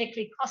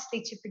energetically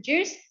costly to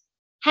produce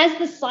has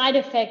the side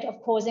effect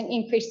of causing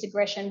increased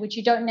aggression, which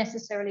you don't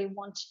necessarily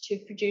want to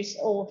produce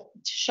or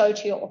to show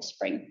to your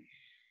offspring.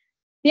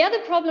 The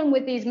other problem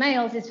with these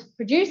males is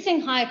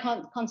producing higher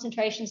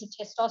concentrations of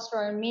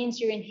testosterone means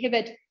you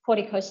inhibit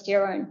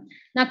corticosterone.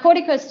 Now,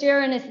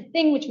 corticosterone is the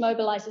thing which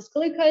mobilizes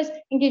glucose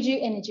and gives you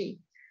energy.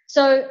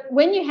 So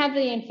when you have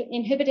the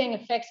inhibiting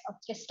effects of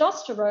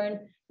testosterone,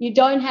 you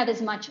don't have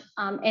as much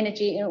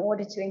energy in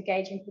order to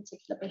engage in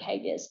particular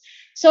behaviors.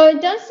 So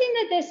it does seem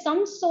that there's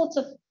some sorts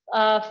of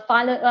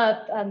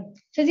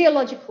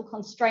physiological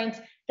constraints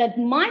that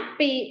might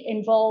be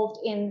involved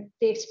in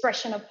the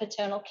expression of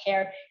paternal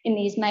care in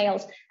these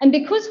males. And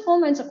because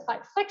hormones are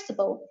quite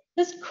flexible,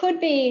 this could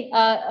be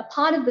a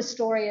part of the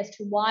story as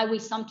to why we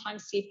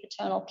sometimes see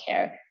paternal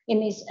care in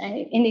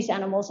these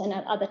animals and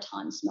at other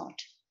times not.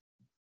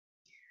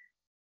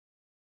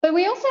 But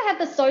we also have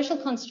the social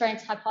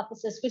constraints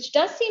hypothesis, which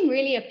does seem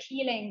really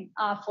appealing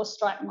for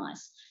striped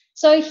mice.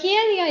 So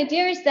here the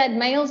idea is that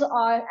males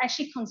are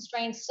actually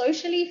constrained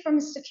socially from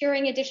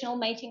securing additional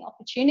mating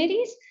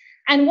opportunities.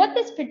 And what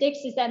this predicts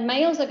is that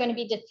males are going to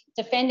be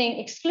defending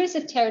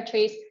exclusive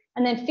territories,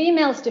 and then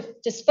females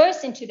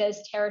disperse into those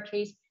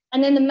territories.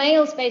 And then the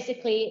males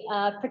basically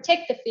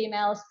protect the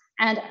females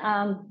and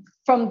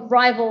from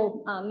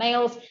rival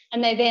males,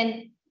 and they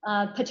then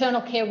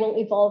paternal care will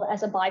evolve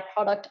as a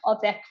byproduct of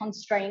that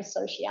constrained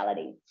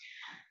sociality.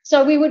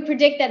 So we would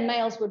predict that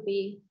males would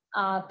be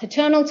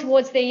paternal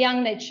towards their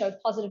young, they'd show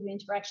positive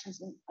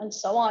interactions and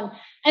so on.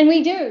 And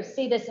we do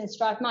see this in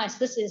striped mice.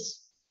 This is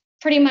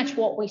pretty much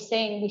what we're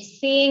seeing. We're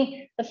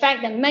seeing the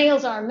fact that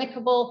males are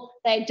amicable,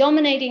 they're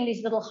dominating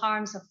these little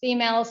harems of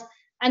females.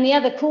 And the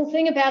other cool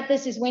thing about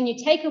this is when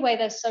you take away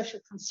those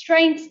social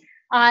constraints,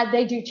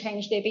 they do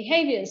change their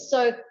behaviors.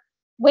 So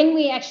when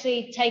we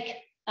actually take,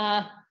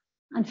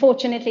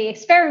 unfortunately,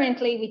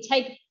 experimentally, we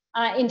take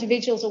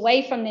individuals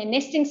away from their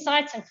nesting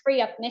sites and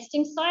free up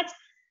nesting sites,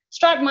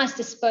 striped mice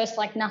disperse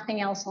like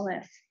nothing else on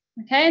Earth.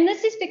 Okay, and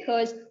this is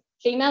because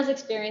females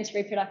experience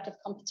reproductive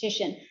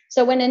competition.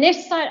 So when a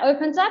nest site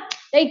opens up,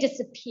 they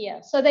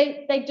disappear. So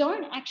they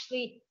don't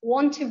actually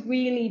want to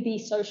really be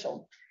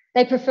social.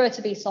 They prefer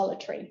to be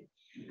solitary.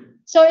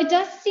 So it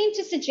does seem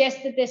to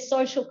suggest that there's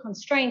social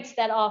constraints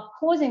that are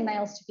causing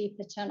males to be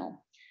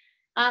paternal.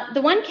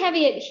 The one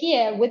caveat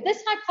here, with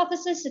this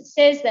hypothesis, it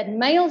says that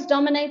males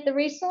dominate the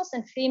resource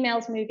and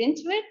females move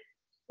into it,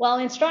 while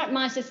in striped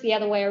mice, it's the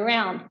other way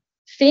around.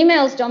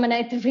 Females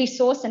dominate the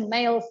resource and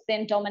males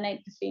then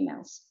dominate the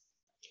females.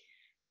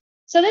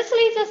 So this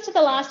leads us to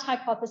the last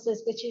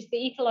hypothesis, which is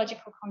the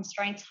ecological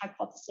constraints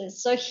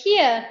hypothesis. So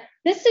here,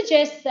 this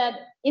suggests that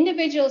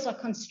individuals are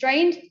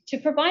constrained to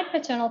provide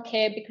paternal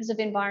care because of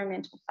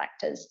environmental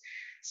factors.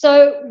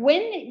 So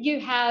when you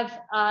have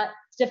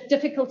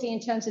difficulty in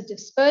terms of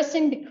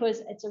dispersing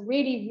because it's a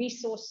really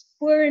resource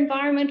poor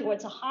environment or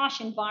it's a harsh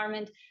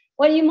environment,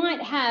 what you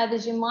might have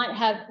is you might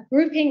have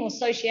grouping or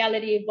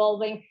sociality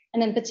evolving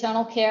and then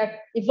paternal care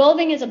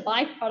evolving as a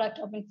byproduct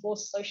of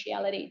enforced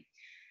sociality.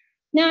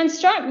 Now, in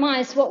striped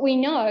mice, what we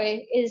know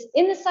is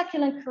in the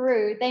succulent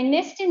karoo, they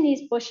nest in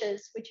these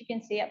bushes, which you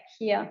can see up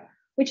here,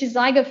 which is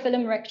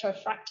Zygophyllum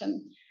rectofractum.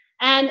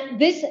 And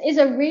this is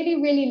a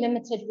really, really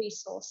limited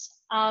resource.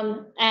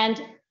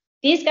 And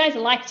these guys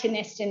like to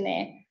nest in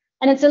there.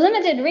 And it's a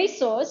limited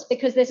resource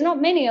because there's not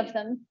many of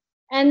them.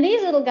 And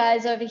these little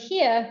guys over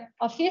here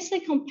are fiercely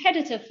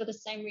competitive for the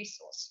same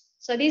resource.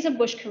 So these are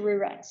bush karoo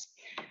rats.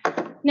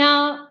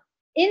 Now,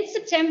 in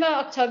September,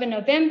 October,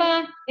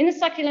 November, in the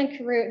succulent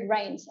karoo, it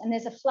rains and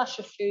there's a flush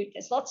of food.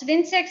 There's lots of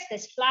insects,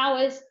 there's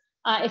flowers.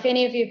 If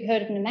any of you have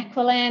heard of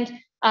Namaqualand,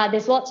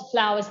 there's lots of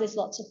flowers, there's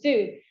lots of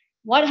food.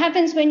 What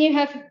happens when you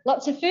have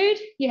lots of food?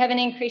 You have an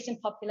increase in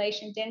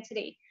population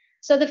density.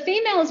 So the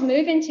females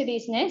move into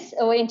these nests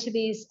or into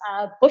these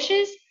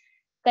bushes.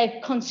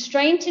 They're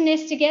constrained to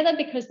nest together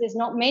because there's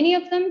not many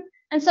of them.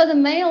 And so the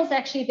males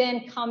actually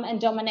then come and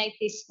dominate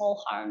these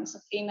small harems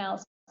of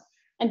females.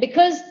 And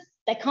because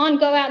they can't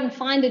go out and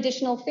find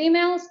additional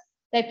females,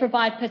 they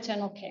provide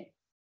paternal care.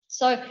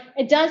 So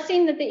it does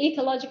seem that the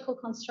ecological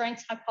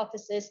constraints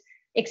hypothesis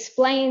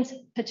explains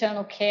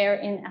paternal care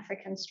in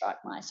African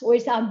striped mice, or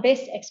is our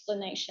best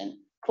explanation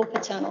for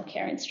paternal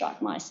care in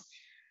striped mice.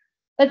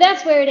 But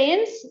that's where it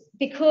ends,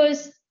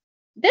 because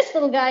this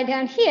little guy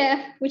down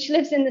here, which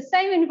lives in the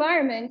same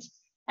environment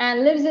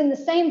and lives in the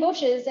same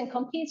bushes and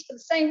competes for the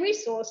same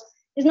resource,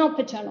 is not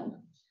paternal.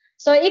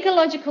 So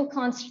ecological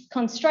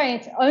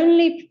constraints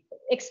only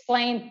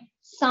explain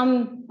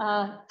some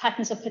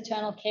patterns of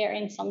paternal care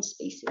in some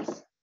species.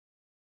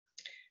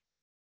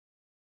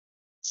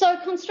 So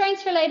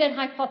constraints-related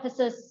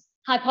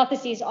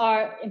hypotheses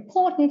are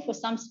important for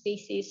some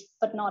species,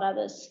 but not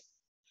others.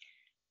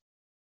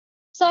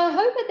 So I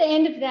hope at the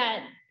end of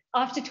that,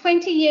 after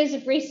 20 years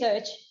of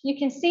research, you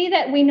can see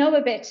that we know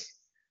a bit,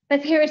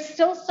 but there is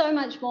still so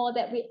much more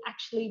that we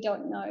actually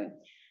don't know.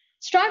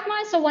 Striped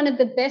mice are one of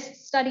the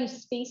best studied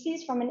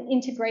species from an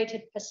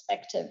integrated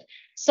perspective.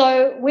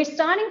 So we're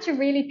starting to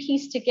really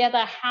piece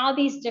together how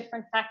these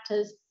different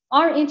factors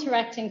are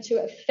interacting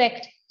to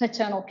affect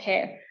paternal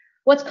care.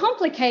 What's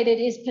complicated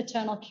is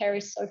paternal care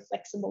is so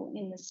flexible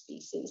in this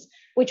species,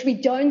 which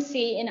we don't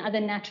see in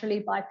other naturally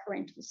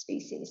biparental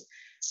species.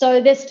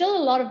 So there's still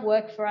a lot of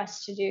work for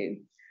us to do.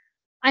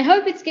 I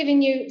hope it's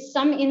given you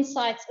some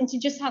insights into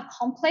just how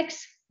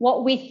complex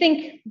what we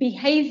think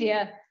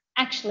behavior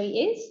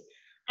actually is.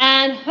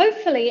 And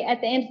hopefully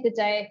at the end of the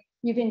day,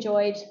 you've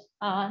enjoyed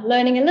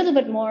learning a little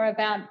bit more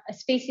about a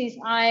species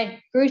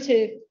I grew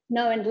to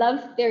know and love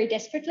very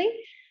desperately.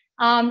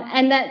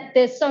 And that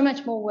there's so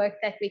much more work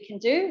that we can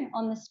do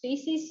on the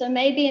species. So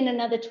maybe in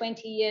another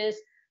 20 years,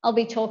 I'll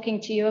be talking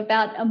to you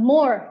about a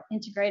more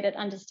integrated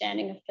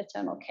understanding of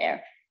paternal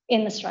care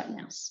in the striped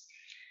mouse.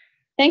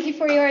 Thank you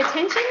for your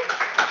attention.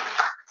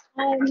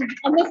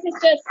 And this is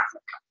just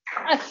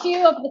a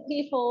few of the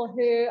people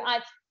who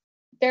I've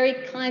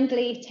very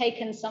kindly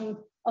taken some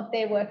of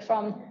their work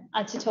from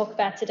to talk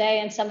about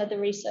today, and some of the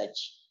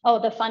research or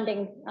the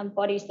funding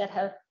bodies that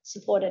have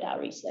supported our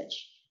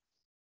research.